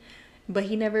building, but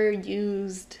he never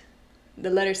used the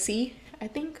letter C, I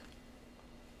think.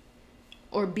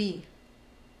 Or B.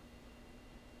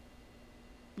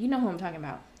 You know who I'm talking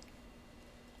about.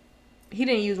 He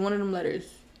didn't use one of them letters.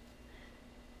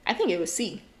 I think it was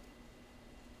C.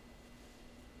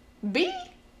 B?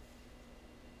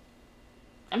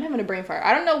 I'm having a brain fart.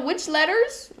 I don't know which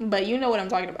letters, but you know what I'm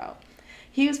talking about.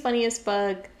 He was funny as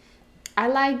fuck. I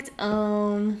liked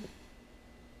Derek,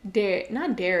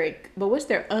 not Derek, but what's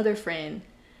their other friend?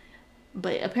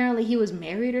 But apparently he was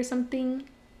married or something.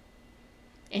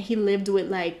 And he lived with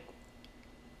like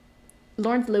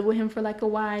Lawrence lived with him for like a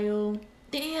while.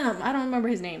 Damn, I don't remember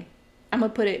his name. I'm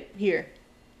gonna put it here.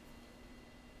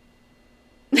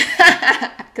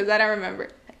 Cause I don't remember.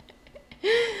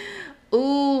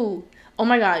 Ooh. Oh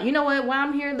my god, you know what? While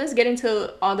I'm here, let's get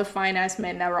into all the fine ass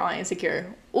men that were on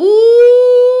Insecure.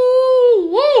 Ooh,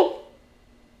 woo!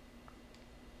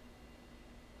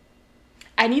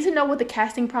 I need to know what the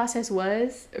casting process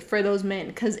was for those men,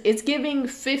 because it's giving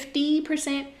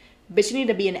 50%, bitch, you need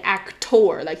to be an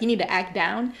actor. Like, you need to act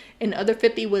down. And the other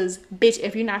 50 was, bitch,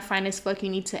 if you're not fine as fuck, you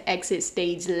need to exit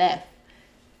stage left.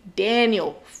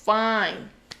 Daniel, fine.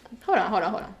 Hold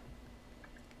on.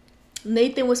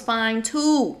 Nathan was fine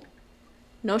too.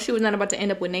 No, she was not about to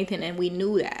end up with Nathan, and we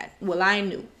knew that. Well, I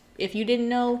knew. If you didn't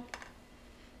know,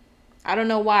 I don't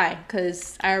know why,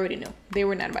 because I already knew. They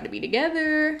were not about to be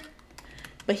together,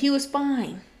 but he was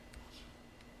fine.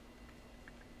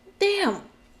 Damn.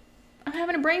 I'm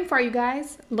having a brain fart, you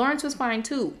guys. Lawrence was fine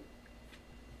too.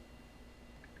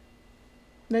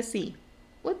 Let's see.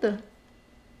 What the?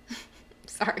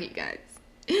 Sorry, you guys.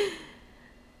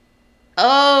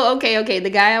 Oh, okay. The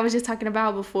guy I was just talking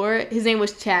about before, his name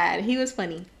was Chad. He was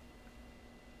funny.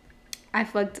 I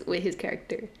fucked with his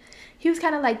character. He was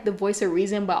kind of like the voice of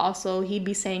reason, but also he'd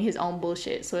be saying his own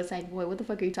bullshit. So it's like, boy, what the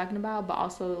fuck are you talking about? But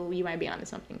also, you might be onto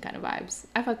something kind of vibes.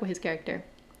 I fuck with his character.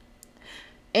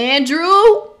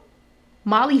 Andrew!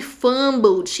 Molly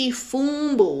fumbled. She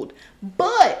fumbled.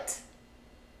 But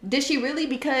did she really?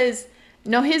 Because,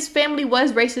 no, his family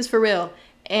was racist for real.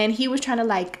 And he was trying to,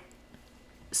 like,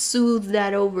 soothe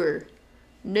that over.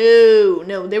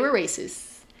 No, they were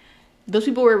racist. Those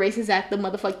people were racist at the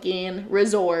motherfucking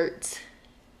resort.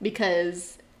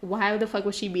 Because why the fuck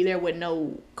would she be there with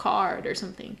no card or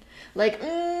something? Like,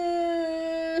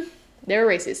 they were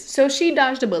racist. So she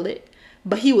dodged a bullet.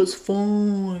 But he was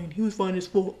fine. He was fine as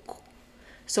fuck.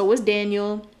 So was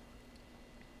Daniel.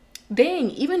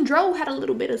 Dang, even Dro had a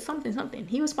little bit of something.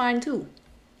 He was fine too.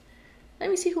 Let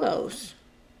me see who else.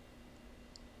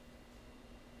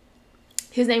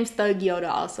 His name's Thug Yoda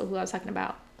also, who I was talking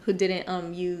about. Who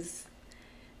didn't use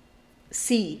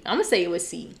C. I'm gonna say it was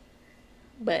C.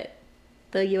 But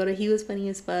Thug Yoda, he was funny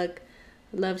as fuck.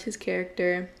 Loved his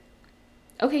character.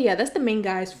 Okay, yeah, that's the main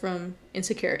guys from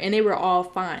Insecure. And they were all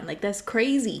fine. Like, that's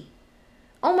crazy.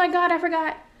 Oh my god, I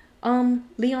forgot.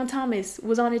 Leon Thomas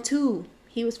was on it too.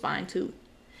 He was fine too.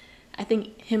 I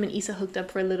think him and Issa hooked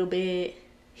up for a little bit.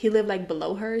 He lived like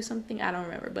below her or something. I don't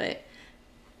remember, but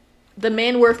the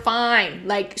men were fine.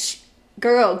 Like,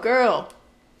 girl,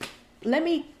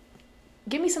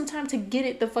 give me some time to get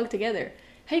it the fuck together.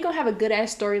 How you gonna have a good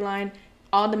ass storyline?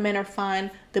 All the men are fine.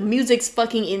 The music's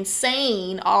fucking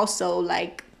insane. Also,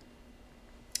 like,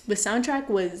 the soundtrack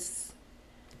was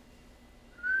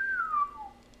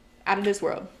out of this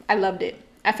world. I loved it.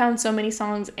 I found so many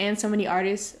songs and so many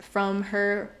artists from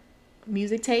her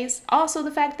music taste. Also,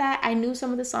 the fact that I knew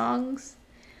some of the songs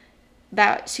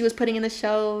that she was putting in the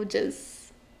show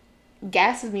just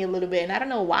gasses me a little bit. And I don't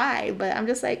know why, but I'm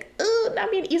just like, ooh, not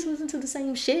me and Issa listen to the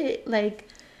same shit. Like,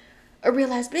 a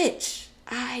real ass bitch.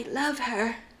 I love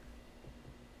her.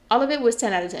 All of it was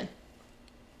 10 out of 10.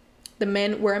 The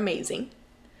men were amazing.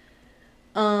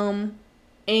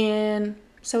 And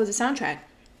so was the soundtrack.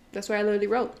 That's what I literally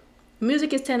wrote.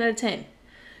 Music is 10 out of 10.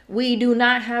 We do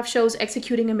not have shows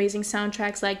executing amazing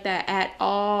soundtracks like that at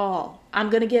all. I'm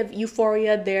going to give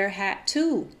Euphoria their hat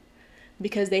too,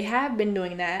 because they have been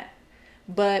doing that.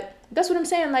 But that's what I'm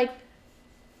saying. Like,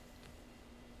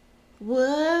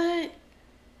 what?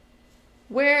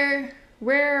 Where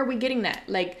are we getting that?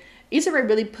 Like, Issa Rae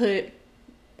really put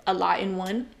a lot in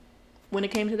one when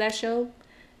it came to that show.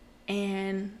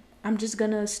 And I'm just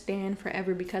going to stand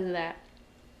forever because of that.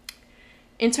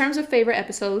 In terms of favorite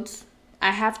episodes,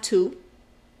 I have 2.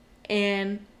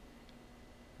 And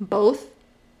both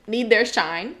need their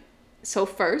shine. So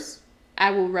first,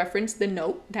 I will reference the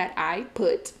note that I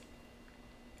put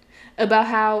about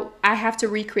how I have to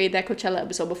recreate that Coachella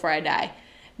episode before I die.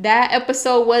 That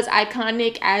episode was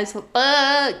iconic as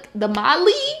fuck. The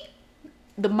Molly.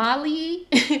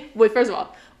 Wait, first of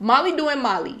all, Molly doing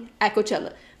Molly at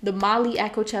Coachella. The Molly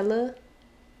at Coachella.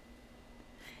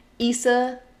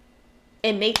 Issa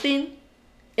and Nathan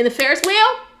in the Ferris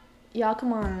wheel. Y'all,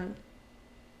 come on.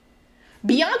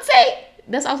 Beyonce.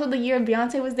 That's also the year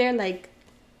Beyonce was there. Like,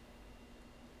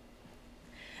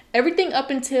 everything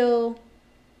up until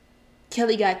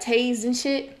Kelly got tased and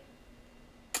shit.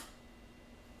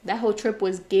 That whole trip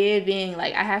was giving.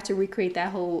 Like, I have to recreate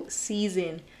that whole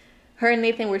season. Her and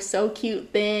Nathan were so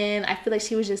cute then. I feel like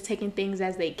she was just taking things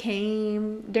as they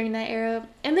came during that era.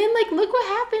 And then, like, look what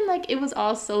happened. Like, it was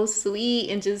all so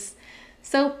sweet and just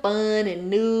so fun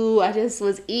and new. I just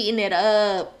was eating it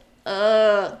up.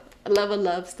 I love a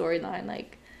love storyline.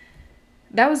 Like,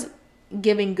 that was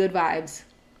giving good vibes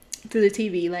through the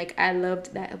TV. Like, I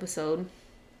loved that episode.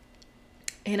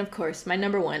 And of course, my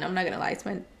number one, I'm not gonna lie, it's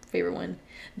my favorite one.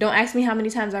 Don't ask me how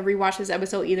many times I've rewatched this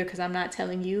episode either, because I'm not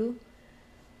telling you.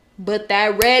 But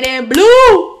that red and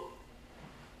blue.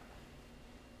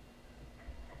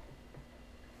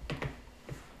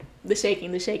 The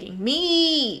shaking.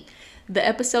 Me. The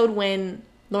episode when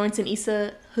Lawrence and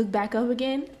Issa hook back up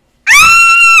again.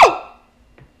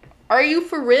 Are you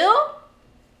for real?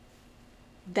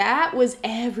 That was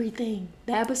everything.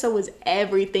 That episode was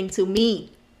everything to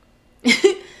me.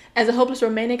 As a hopeless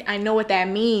romantic, I know what that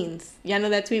means. Y'all know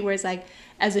that tweet where it's like,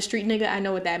 as a street nigga, I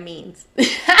know what that means.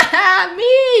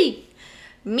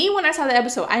 Me, when I saw the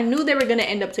episode, I knew they were going to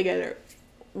end up together.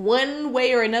 One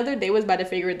way or another, they was about to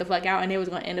figure it the fuck out and they was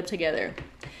going to end up together.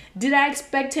 Did I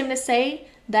expect him to say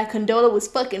that Condola was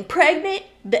fucking pregnant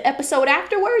the episode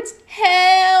afterwards?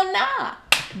 Hell nah.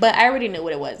 But I already knew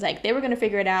what it was. Like, they were going to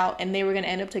figure it out and they were going to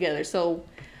end up together. So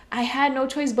I had no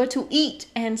choice but to eat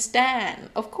and stand,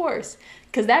 of course.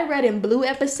 Because that red and blue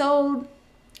episode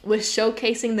was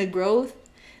showcasing the growth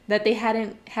that they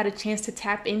hadn't had a chance to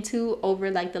tap into over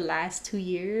like the last 2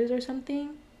 years or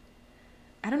something.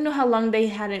 I don't know how long they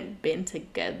hadn't been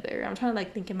together. I'm trying to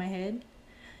like think in my head.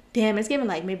 Damn, it's given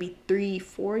like maybe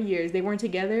 3-4 years they weren't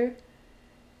together.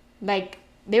 Like,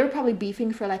 they were probably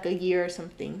beefing for like a year or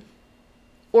something.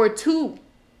 Or 2.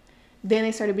 Then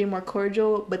they started being more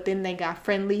cordial, but then they got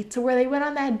friendly to where they went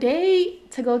on that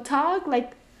date to go talk.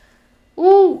 Like,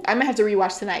 ooh, I might have to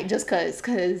rewatch tonight just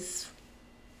cause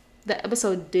the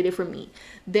episode did it for me.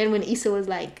 Then when Issa was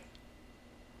like,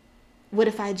 what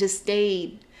if I just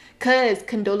stayed? Cause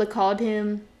Condola called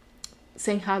him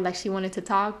saying how like she wanted to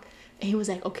talk. And he was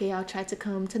like, okay, I'll try to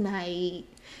come tonight.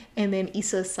 And then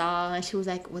Issa saw and she was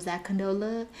like, was that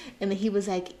Condola? And then he was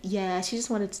like, yeah, she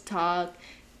just wanted to talk.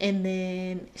 And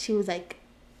then she was like,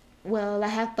 well, I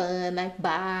have fun, like,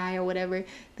 bye, or whatever.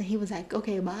 Then he was like,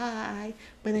 okay, bye.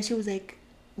 But then she was like,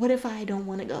 what if I don't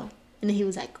want to go? And then he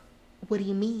was like, what do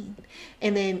you mean?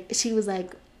 And then she was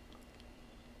like,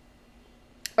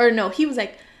 or no, he was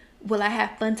like, well, I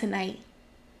have fun tonight.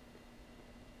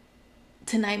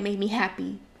 Tonight made me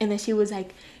happy. And then she was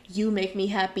like, you make me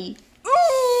happy.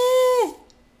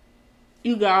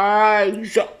 You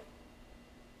guys.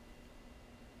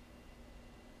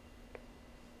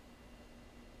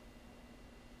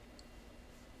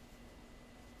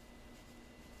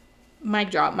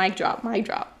 Mic drop.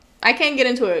 I can't get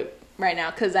into it right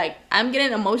now because like I'm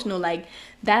getting emotional. Like,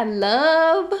 that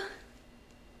love,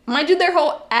 mind you, they're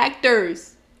whole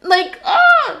actors. Like,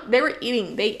 they were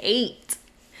eating, they ate.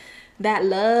 That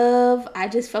love, I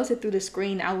just felt it through the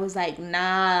screen. I was like,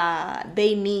 nah,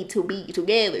 they need to be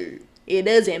together. It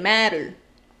doesn't matter.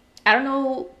 I don't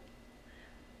know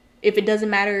if it doesn't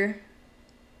matter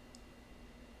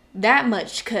that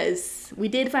much, because we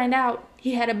did find out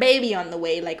he had a baby on the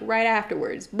way, like right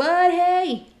afterwards. But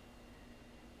hey,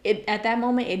 at that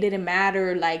moment it didn't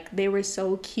matter. Like, they were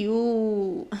so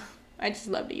cute. I just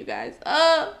loved it, you guys.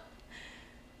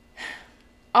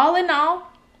 All in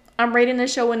all, I'm rating the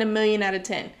show in a million out of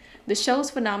 10. The show's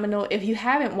phenomenal. If you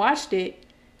haven't watched it,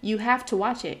 you have to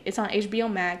watch it. It's on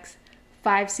HBO Max,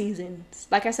 5 seasons.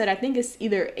 Like I said, I think it's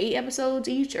either 8 episodes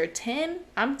each or 10.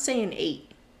 I'm saying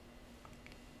 8.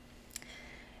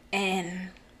 And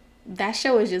that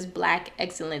show is just black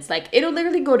excellence. Like, it'll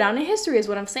literally go down in history is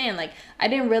what I'm saying. Like, I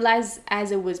didn't realize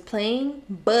as it was playing,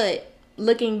 but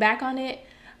looking back on it,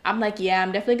 I'm like, yeah,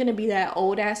 I'm definitely gonna be that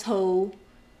old ass hoe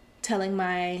telling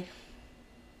my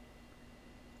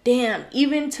damn,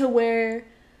 even to where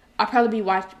I'll probably be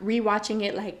rewatching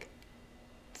it like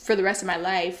for the rest of my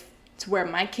life, to where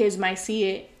my kids might see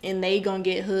it and they gonna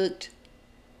get hooked,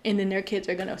 and then their kids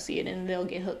are gonna see it and they'll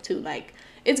get hooked too. Like,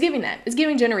 it's giving that. It's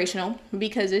giving generational,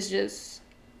 because it's just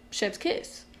chef's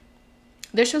kiss.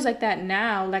 There's shows like that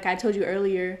now, like I told you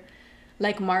earlier,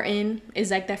 like Martin is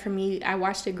like that for me. I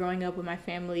watched it growing up with my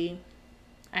family.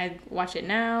 I watch it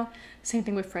now. Same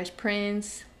thing with Fresh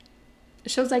Prince.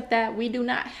 Shows like that we do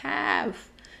not have.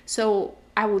 So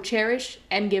I will cherish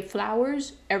and give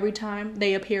flowers every time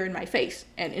they appear in my face.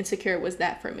 And Insecure was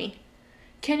that for me.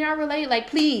 Can y'all relate? Like,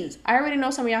 please. I already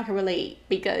know some of y'all can relate,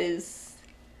 because,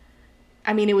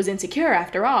 I mean, it was Insecure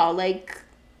after all. Like,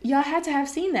 y'all had to have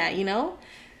seen that, you know?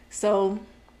 So,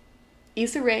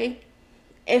 Issa Rae,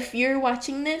 if you're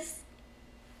watching this,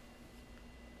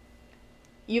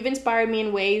 you've inspired me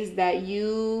in ways that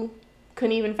you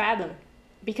couldn't even fathom,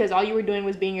 because all you were doing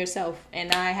was being yourself,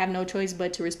 and I have no choice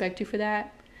but to respect you for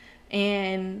that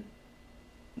and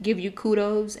give you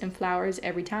kudos and flowers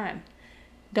every time.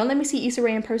 Don't let me see Issa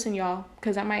Rae in person, y'all,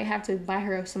 because I might have to buy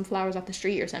her some flowers off the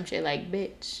street or some shit. Like,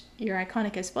 bitch, you're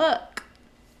iconic as fuck.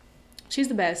 She's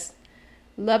the best.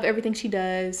 Love everything she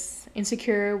does.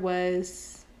 Insecure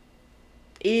was,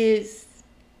 is,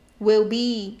 will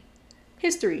be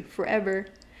history forever.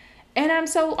 And I'm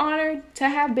so honored to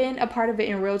have been a part of it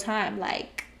in real time.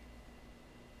 Like,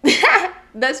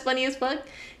 that's funny as fuck.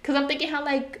 Because I'm thinking how,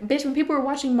 like, bitch, when people were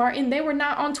watching Martin, they were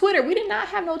not on Twitter. We did not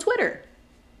have no Twitter.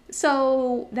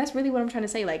 So that's really what I'm trying to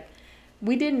say. Like,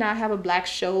 we did not have a black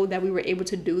show that we were able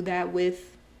to do that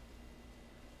with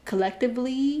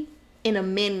collectively in a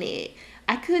minute.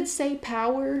 I could say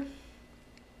Power,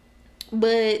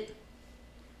 but,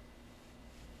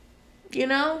 you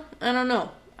know, I don't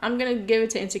know. I'm going to give it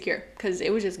to Insecure, because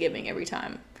it was just giving every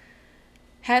time.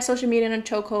 Had social media in a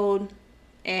chokehold,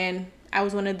 and I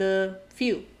was one of the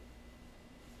few.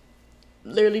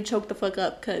 Literally choked the fuck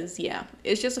up, because, yeah,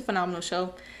 it's just a phenomenal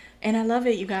show. And I love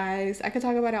it, you guys. I could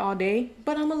talk about it all day,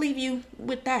 but I'm going to leave you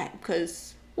with that,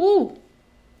 because, ooh,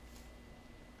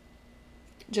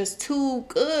 just too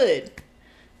good.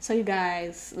 So, you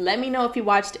guys, let me know if you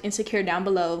watched Insecure down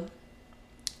below.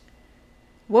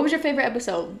 What was your favorite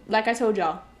episode? Like I told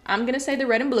y'all, I'm going to say the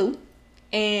red and blue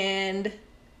and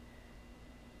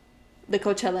the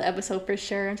Coachella episode for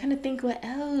sure. I'm trying to think what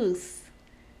else.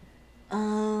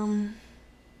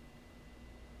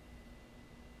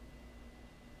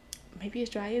 Maybe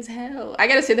it's Dry as Hell. I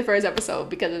got to say the first episode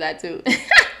because of that too.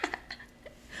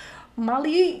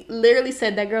 Molly literally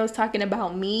said that girl's talking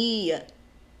about me.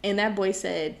 And that boy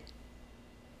said,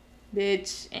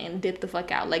 bitch, and dipped the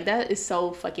fuck out. Like, that is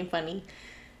so fucking funny.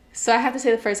 So I have to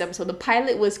say the first episode. The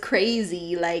pilot was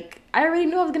crazy. Like, I already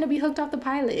knew I was going to be hooked off the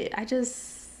pilot.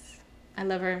 I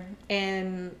love her.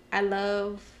 And I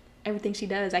love everything she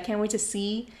does. I can't wait to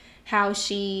see how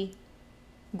she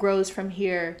grows from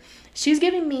here. She's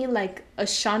giving me, like, a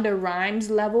Shonda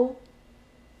Rhimes level,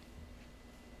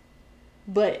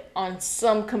 but on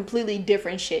some completely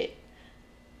different shit.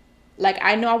 Like,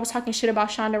 I know I was talking shit about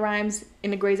Shonda Rhimes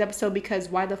in the Grey's episode, because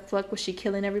why the fuck was she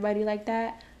killing everybody like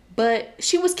that? But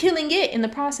she was killing it in the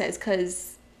process,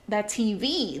 because that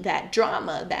TV, that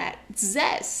drama, that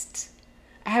zest.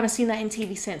 I haven't seen that in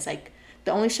TV since. Like,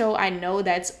 the only show I know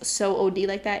that's so OD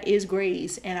like that is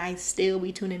Grey's, and I still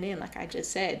be tuning in, like I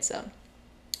just said. So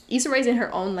Issa Rae's in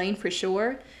her own lane for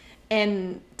sure.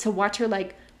 And to watch her,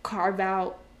 like, carve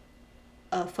out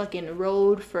a fucking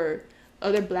road for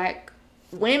other black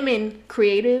women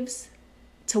creatives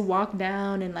to walk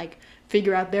down and, like,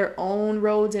 figure out their own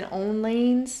roads and own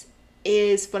lanes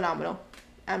is phenomenal.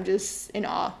 I'm just in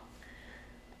awe.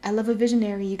 I love a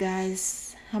visionary, you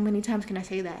guys. How many times can I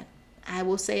say that? I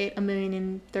will say it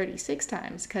 1,036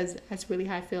 times, because that's really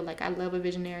how I feel. Like, I love a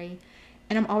visionary,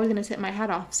 and I'm always gonna tip my hat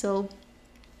off. So,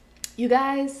 you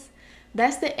guys,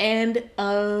 that's the end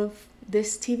of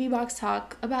this TV box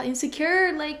talk about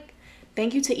Insecure. Like,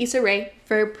 thank you to Issa Rae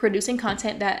for producing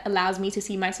content that allows me to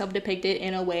see myself depicted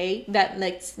in a way that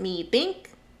lets me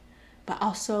think, but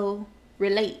also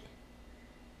relate,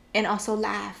 and also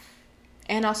laugh,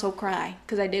 and also cry,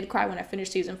 because I did cry when I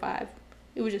finished season 5.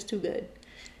 It was just too good.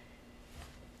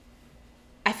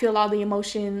 feel all the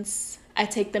emotions. I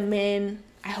take them in.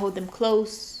 I hold them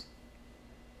close.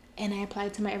 And I apply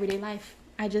it to my everyday life.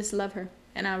 I just love her.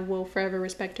 And I will forever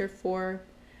respect her for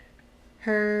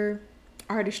her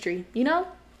artistry. You know?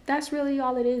 That's really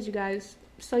all it is, you guys.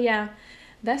 So yeah,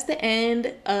 that's the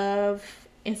end of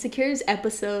Insecure's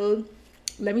episode.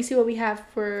 Let me see what we have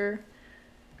for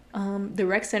the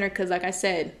rec center, because like I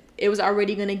said, it was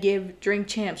already gonna give Drink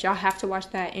Champs. Y'all have to watch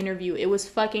that interview. It was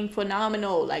fucking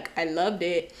phenomenal. Like, I loved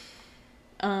it.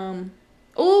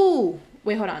 Oh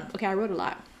wait, hold on. Okay, I wrote a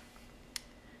lot.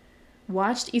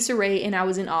 Watched Issa Rae and I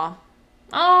was in awe.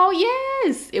 Oh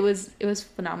yes, it was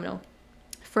phenomenal.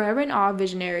 Forever in awe of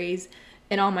Visionaries,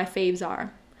 and all my faves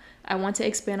are. I want to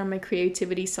expand on my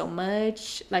creativity so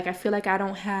much. Like, I feel like I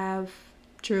don't have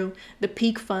the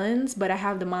peak funds, but I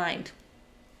have the mind.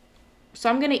 So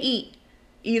I'm gonna eat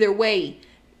either way,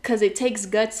 because it takes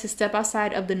guts to step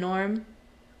outside of the norm.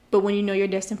 But when you know you're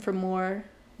destined for more,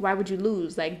 why would you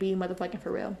lose? Like, be motherfucking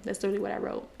for real. That's literally what I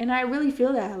wrote. And I really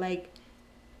feel that. Like,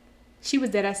 she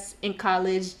was dead ass in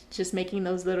college just making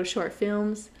those little short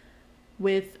films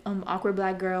with Awkward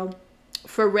Black Girl.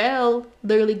 Pharrell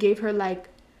literally gave her like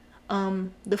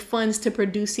the funds to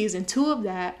produce season 2 of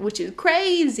that, which is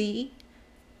crazy.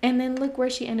 And then look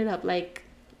where she ended up, like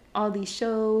all these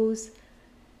shows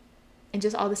and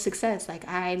just all the success. Like,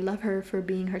 I love her for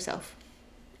being herself,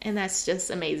 and that's just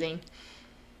amazing.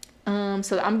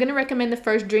 So I'm gonna recommend the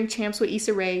first Drink Champs with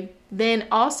Issa Rae. Then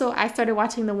also I started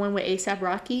watching the one with A$AP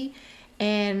Rocky,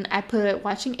 and I put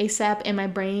watching A$AP in my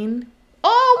brain.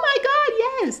 Oh my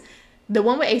god, yes, the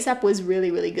one with A$AP was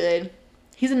really, really good.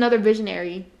 He's another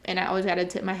visionary, and I always gotta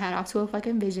tip my hat off to a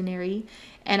fucking visionary.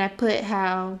 And I put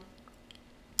how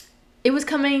it was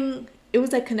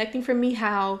like connecting for me,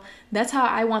 how that's how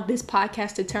I want this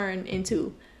podcast to turn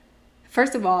into.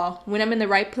 First of all, when I'm in the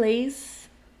right place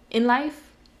in life,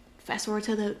 fast forward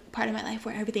to the part of my life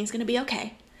where everything's gonna be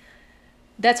okay.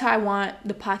 That's how I want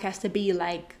the podcast to be,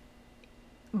 like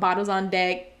bottles on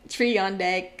deck, tree on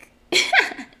deck.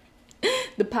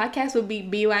 The podcast would be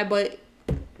BY, but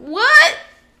what?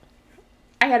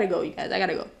 I gotta go, you guys. I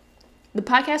gotta go. The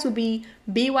podcast would be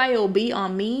BYOB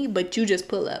on me, but you just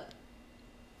pull up.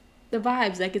 The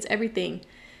vibes, like, it's everything.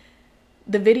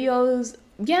 The videos,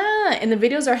 yeah, and the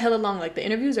videos are hella long. Like, the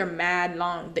interviews are mad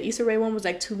long. The Issa Rae one was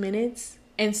like 2 minutes.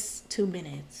 And 2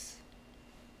 minutes.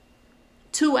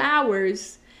 2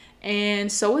 hours.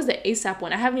 And so was the A$AP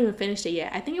one. I haven't even finished it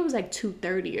yet. I think it was like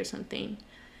 2:30 or something.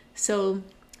 So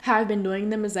how I've been doing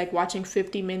them is like watching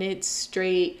 50 minutes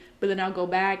straight, but then I'll go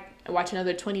back and watch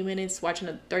another 20 minutes, watch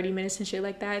another 30 minutes and shit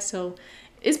like that. So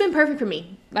it's been perfect for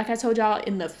me. Like I told y'all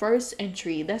in the first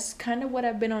entry, that's kind of what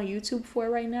I've been on YouTube for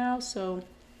right now. So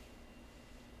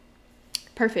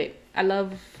perfect. I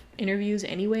love interviews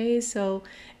anyways. So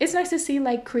it's nice to see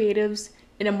like creatives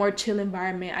in a more chill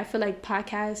environment. I feel like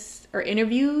podcasts or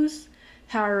interviews,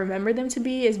 how I remember them to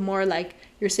be, is more like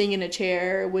you're sitting in a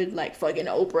chair with like fucking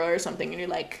Oprah or something, and you're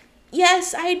like,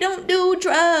 yes, I don't do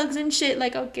drugs and shit.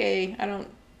 Like, okay, I don't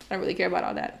really care about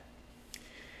all that.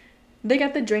 They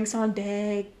got the drinks on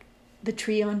deck, the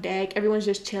tree on deck. Everyone's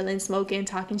just chilling, smoking,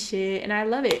 talking shit, and I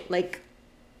love it. Like,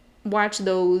 watch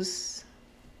those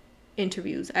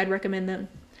interviews. I'd recommend them.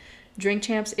 Drink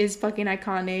Champs is fucking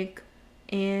iconic,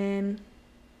 and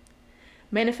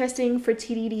manifesting for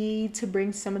TDD to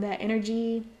bring some of that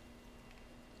energy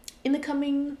in the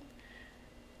coming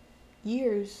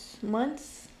years,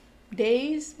 months,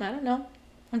 days. I don't know.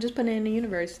 I'm just putting it in the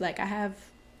universe. Like, I have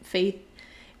faith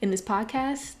in this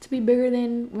podcast to be bigger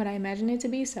than what I imagine it to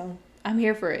be, so I'm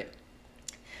here for it.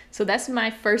 So that's my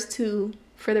first 2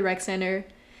 for the rec center.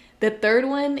 The third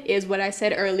one is what I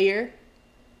said earlier.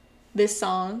 This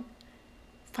song,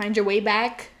 Find Your Way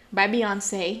Back by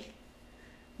Beyonce.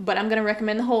 But I'm gonna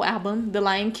recommend the whole album, the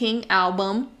Lion King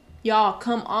album. Y'all,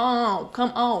 come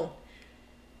on.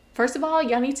 First of all,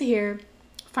 y'all need to hear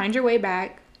Find Your Way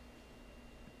Back.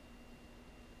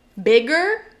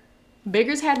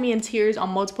 Bigger's had me in tears on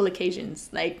multiple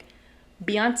occasions. Like,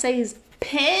 Beyonce's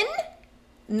pen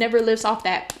never lifts off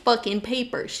that fucking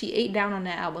paper. She ate down on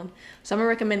that album. So I'm gonna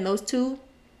recommend those 2.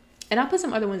 And I'll put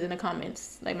some other ones in the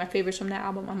comments. Like, my favorites from that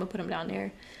album, I'm gonna put them down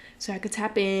there so I could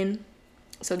tap in.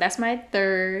 So that's my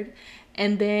third.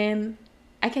 And then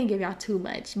I can't give y'all too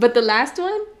much, but the last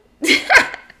one,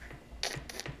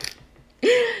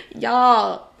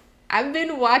 y'all, I've been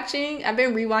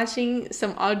rewatching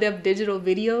some All Def Digital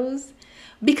videos,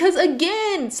 because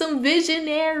again, some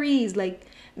visionaries, like,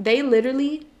 they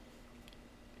literally,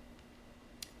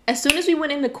 as soon as we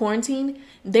went into quarantine,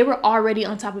 they were already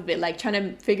on top of it, like trying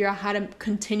to figure out how to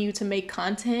continue to make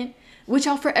content. which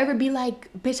I'll forever be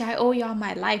like, bitch, I owe y'all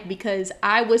my life because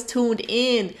I was tuned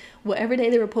in. Whatever day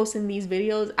they were posting these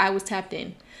videos, I was tapped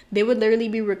in. They would literally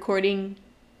be recording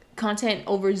content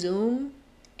over Zoom,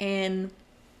 and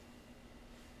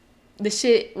the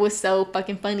shit was so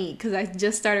fucking funny because I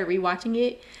just started rewatching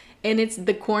it, and it's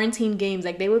the quarantine games.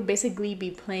 Like, they would basically be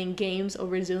playing games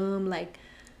over Zoom, like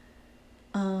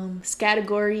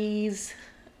Scattergories.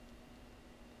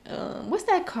 What's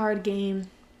that card game?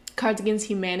 Cards Against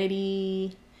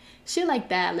Humanity, shit like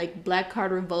that, like Black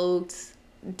Card Revoked,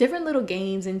 different little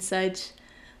games and such.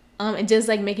 And just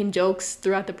like making jokes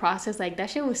throughout the process. Like, that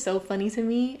shit was so funny to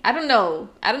me. I don't know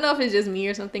if it's just me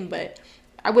or something, but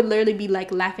I would literally be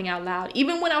like laughing out loud.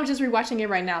 Even when I was just rewatching it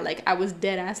right now, like I was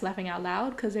dead ass laughing out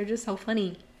loud because they're just so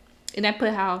funny. And I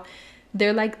put how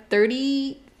they're like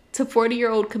 30 to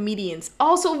 40-year-old comedians,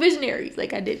 also visionaries,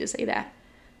 like I did just say that,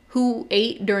 who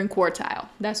ate during quartile.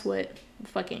 That's what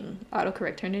fucking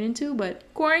autocorrect turned it into. But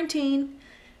quarantine,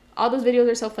 all those videos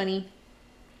are so funny.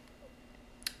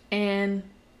 And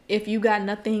if you got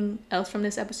nothing else from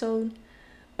this episode,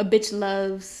 a bitch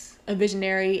loves a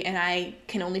visionary, and I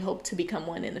can only hope to become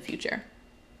one in the future.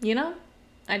 You know,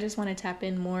 I just want to tap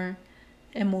in more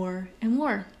and more and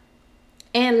more.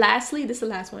 And lastly, this is the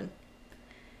last one.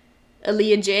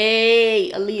 Aaliyah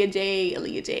J,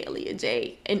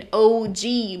 an OG,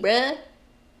 bruh.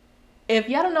 If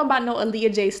y'all don't know about no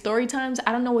Aaliyah J story times,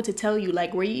 I don't know what to tell you.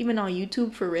 Like, were you even on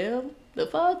YouTube for real? The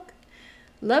fuck?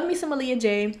 Love me some Aaliyah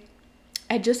J.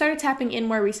 I just started tapping in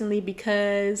more recently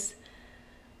because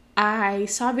I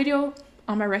saw a video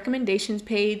on my recommendations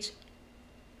page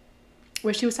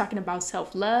where she was talking about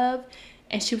self-love,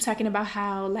 and she was talking about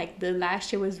how like the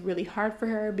last year was really hard for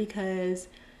her because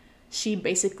she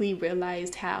basically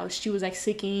realized how she was like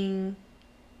seeking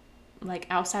like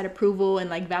outside approval and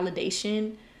like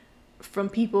validation from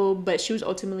people, but she was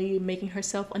ultimately making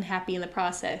herself unhappy in the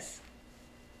process.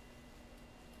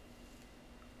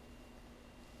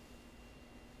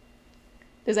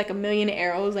 There's like a million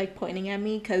arrows like pointing at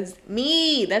me because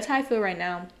that's how I feel right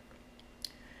now.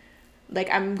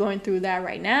 Like, I'm going through that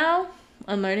right now,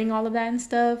 unlearning all of that and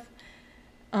stuff.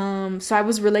 So I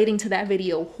was relating to that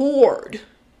video hard.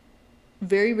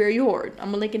 Very, very hard. I'm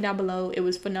gonna link it down below. It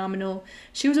was phenomenal.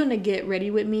 She was on a Get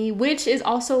Ready With Me, which is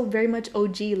also very much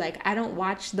OG. Like, I don't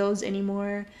watch those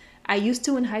anymore. I used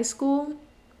to in high school,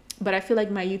 but I feel like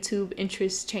my YouTube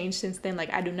interests changed since then.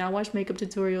 Like, I do not watch makeup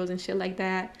tutorials and shit like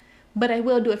that. But I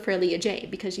will do it for Aaliyah J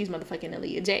because she's motherfucking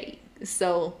Aaliyah J.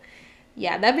 So,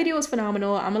 yeah, that video was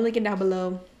phenomenal. I'm gonna link it down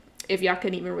below if y'all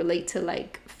couldn't even relate to,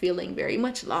 like, feeling very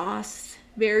much lost,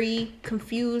 very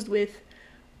confused with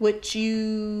what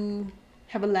you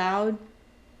have allowed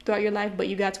throughout your life, but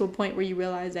you got to a point where you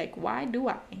realize, like, why do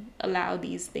I allow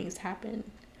these things to happen?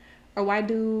 Or why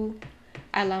do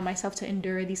I allow myself to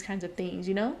endure these kinds of things,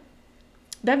 you know?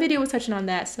 That video was touching on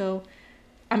that, so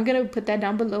I'm gonna put that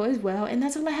down below as well. And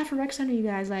that's all I have for Rec Center, you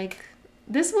guys. Like,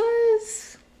 this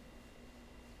was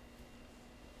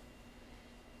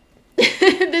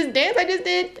this dance I just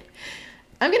did.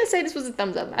 I'm gonna say this was a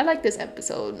thumbs up. I like this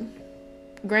episode.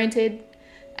 Granted,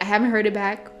 I haven't heard it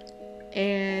back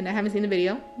and I haven't seen the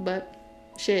video, but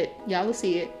shit, y'all will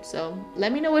see it. So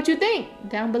let me know what you think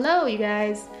down below, you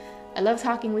guys. I love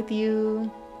talking with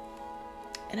you,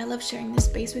 and I love sharing this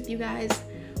space with you guys.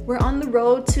 We're on the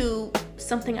road to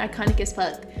something iconic as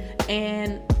fuck,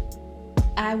 and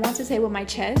I want to say with my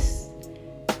chest,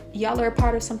 y'all are a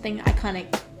part of something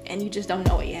iconic and you just don't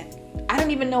know it yet. I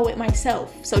don't even know it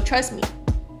myself, so trust me,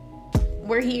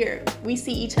 we're here, we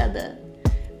see each other.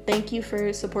 Thank you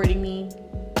for supporting me,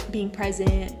 being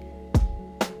present,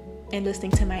 and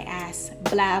listening to my ass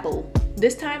blabble.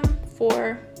 This time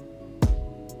for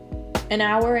an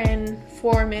hour and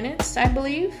 4 minutes, I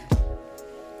believe.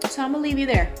 So I'm gonna leave you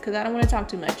there because I don't want to talk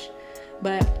too much.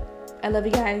 But I love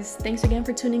you guys. Thanks again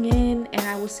for tuning in, and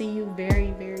I will see you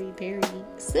very, very, very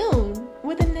soon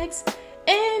with the next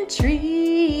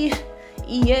entry.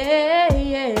 Yeah.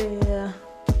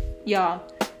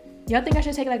 Y'all think I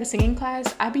should take like a singing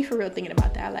class? I be for real thinking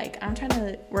about that. Like, I'm trying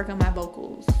to work on my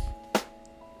vocals.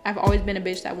 I've always been a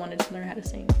bitch that wanted to learn how to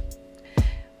sing.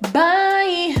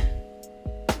 Bye.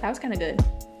 That was kind of good.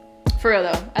 For real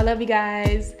though, I love you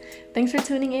guys. Thanks for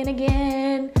tuning in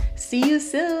again. See you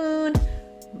soon.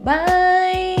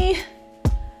 Bye.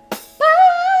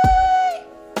 Bye.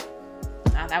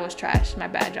 Oh, that was trash. My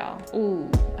bad, y'all.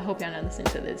 Ooh, I hope y'all not listening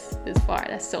to this far.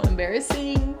 That's so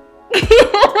embarrassing.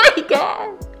 Oh my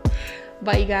god.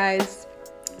 Bye, you guys.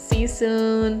 See you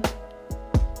soon.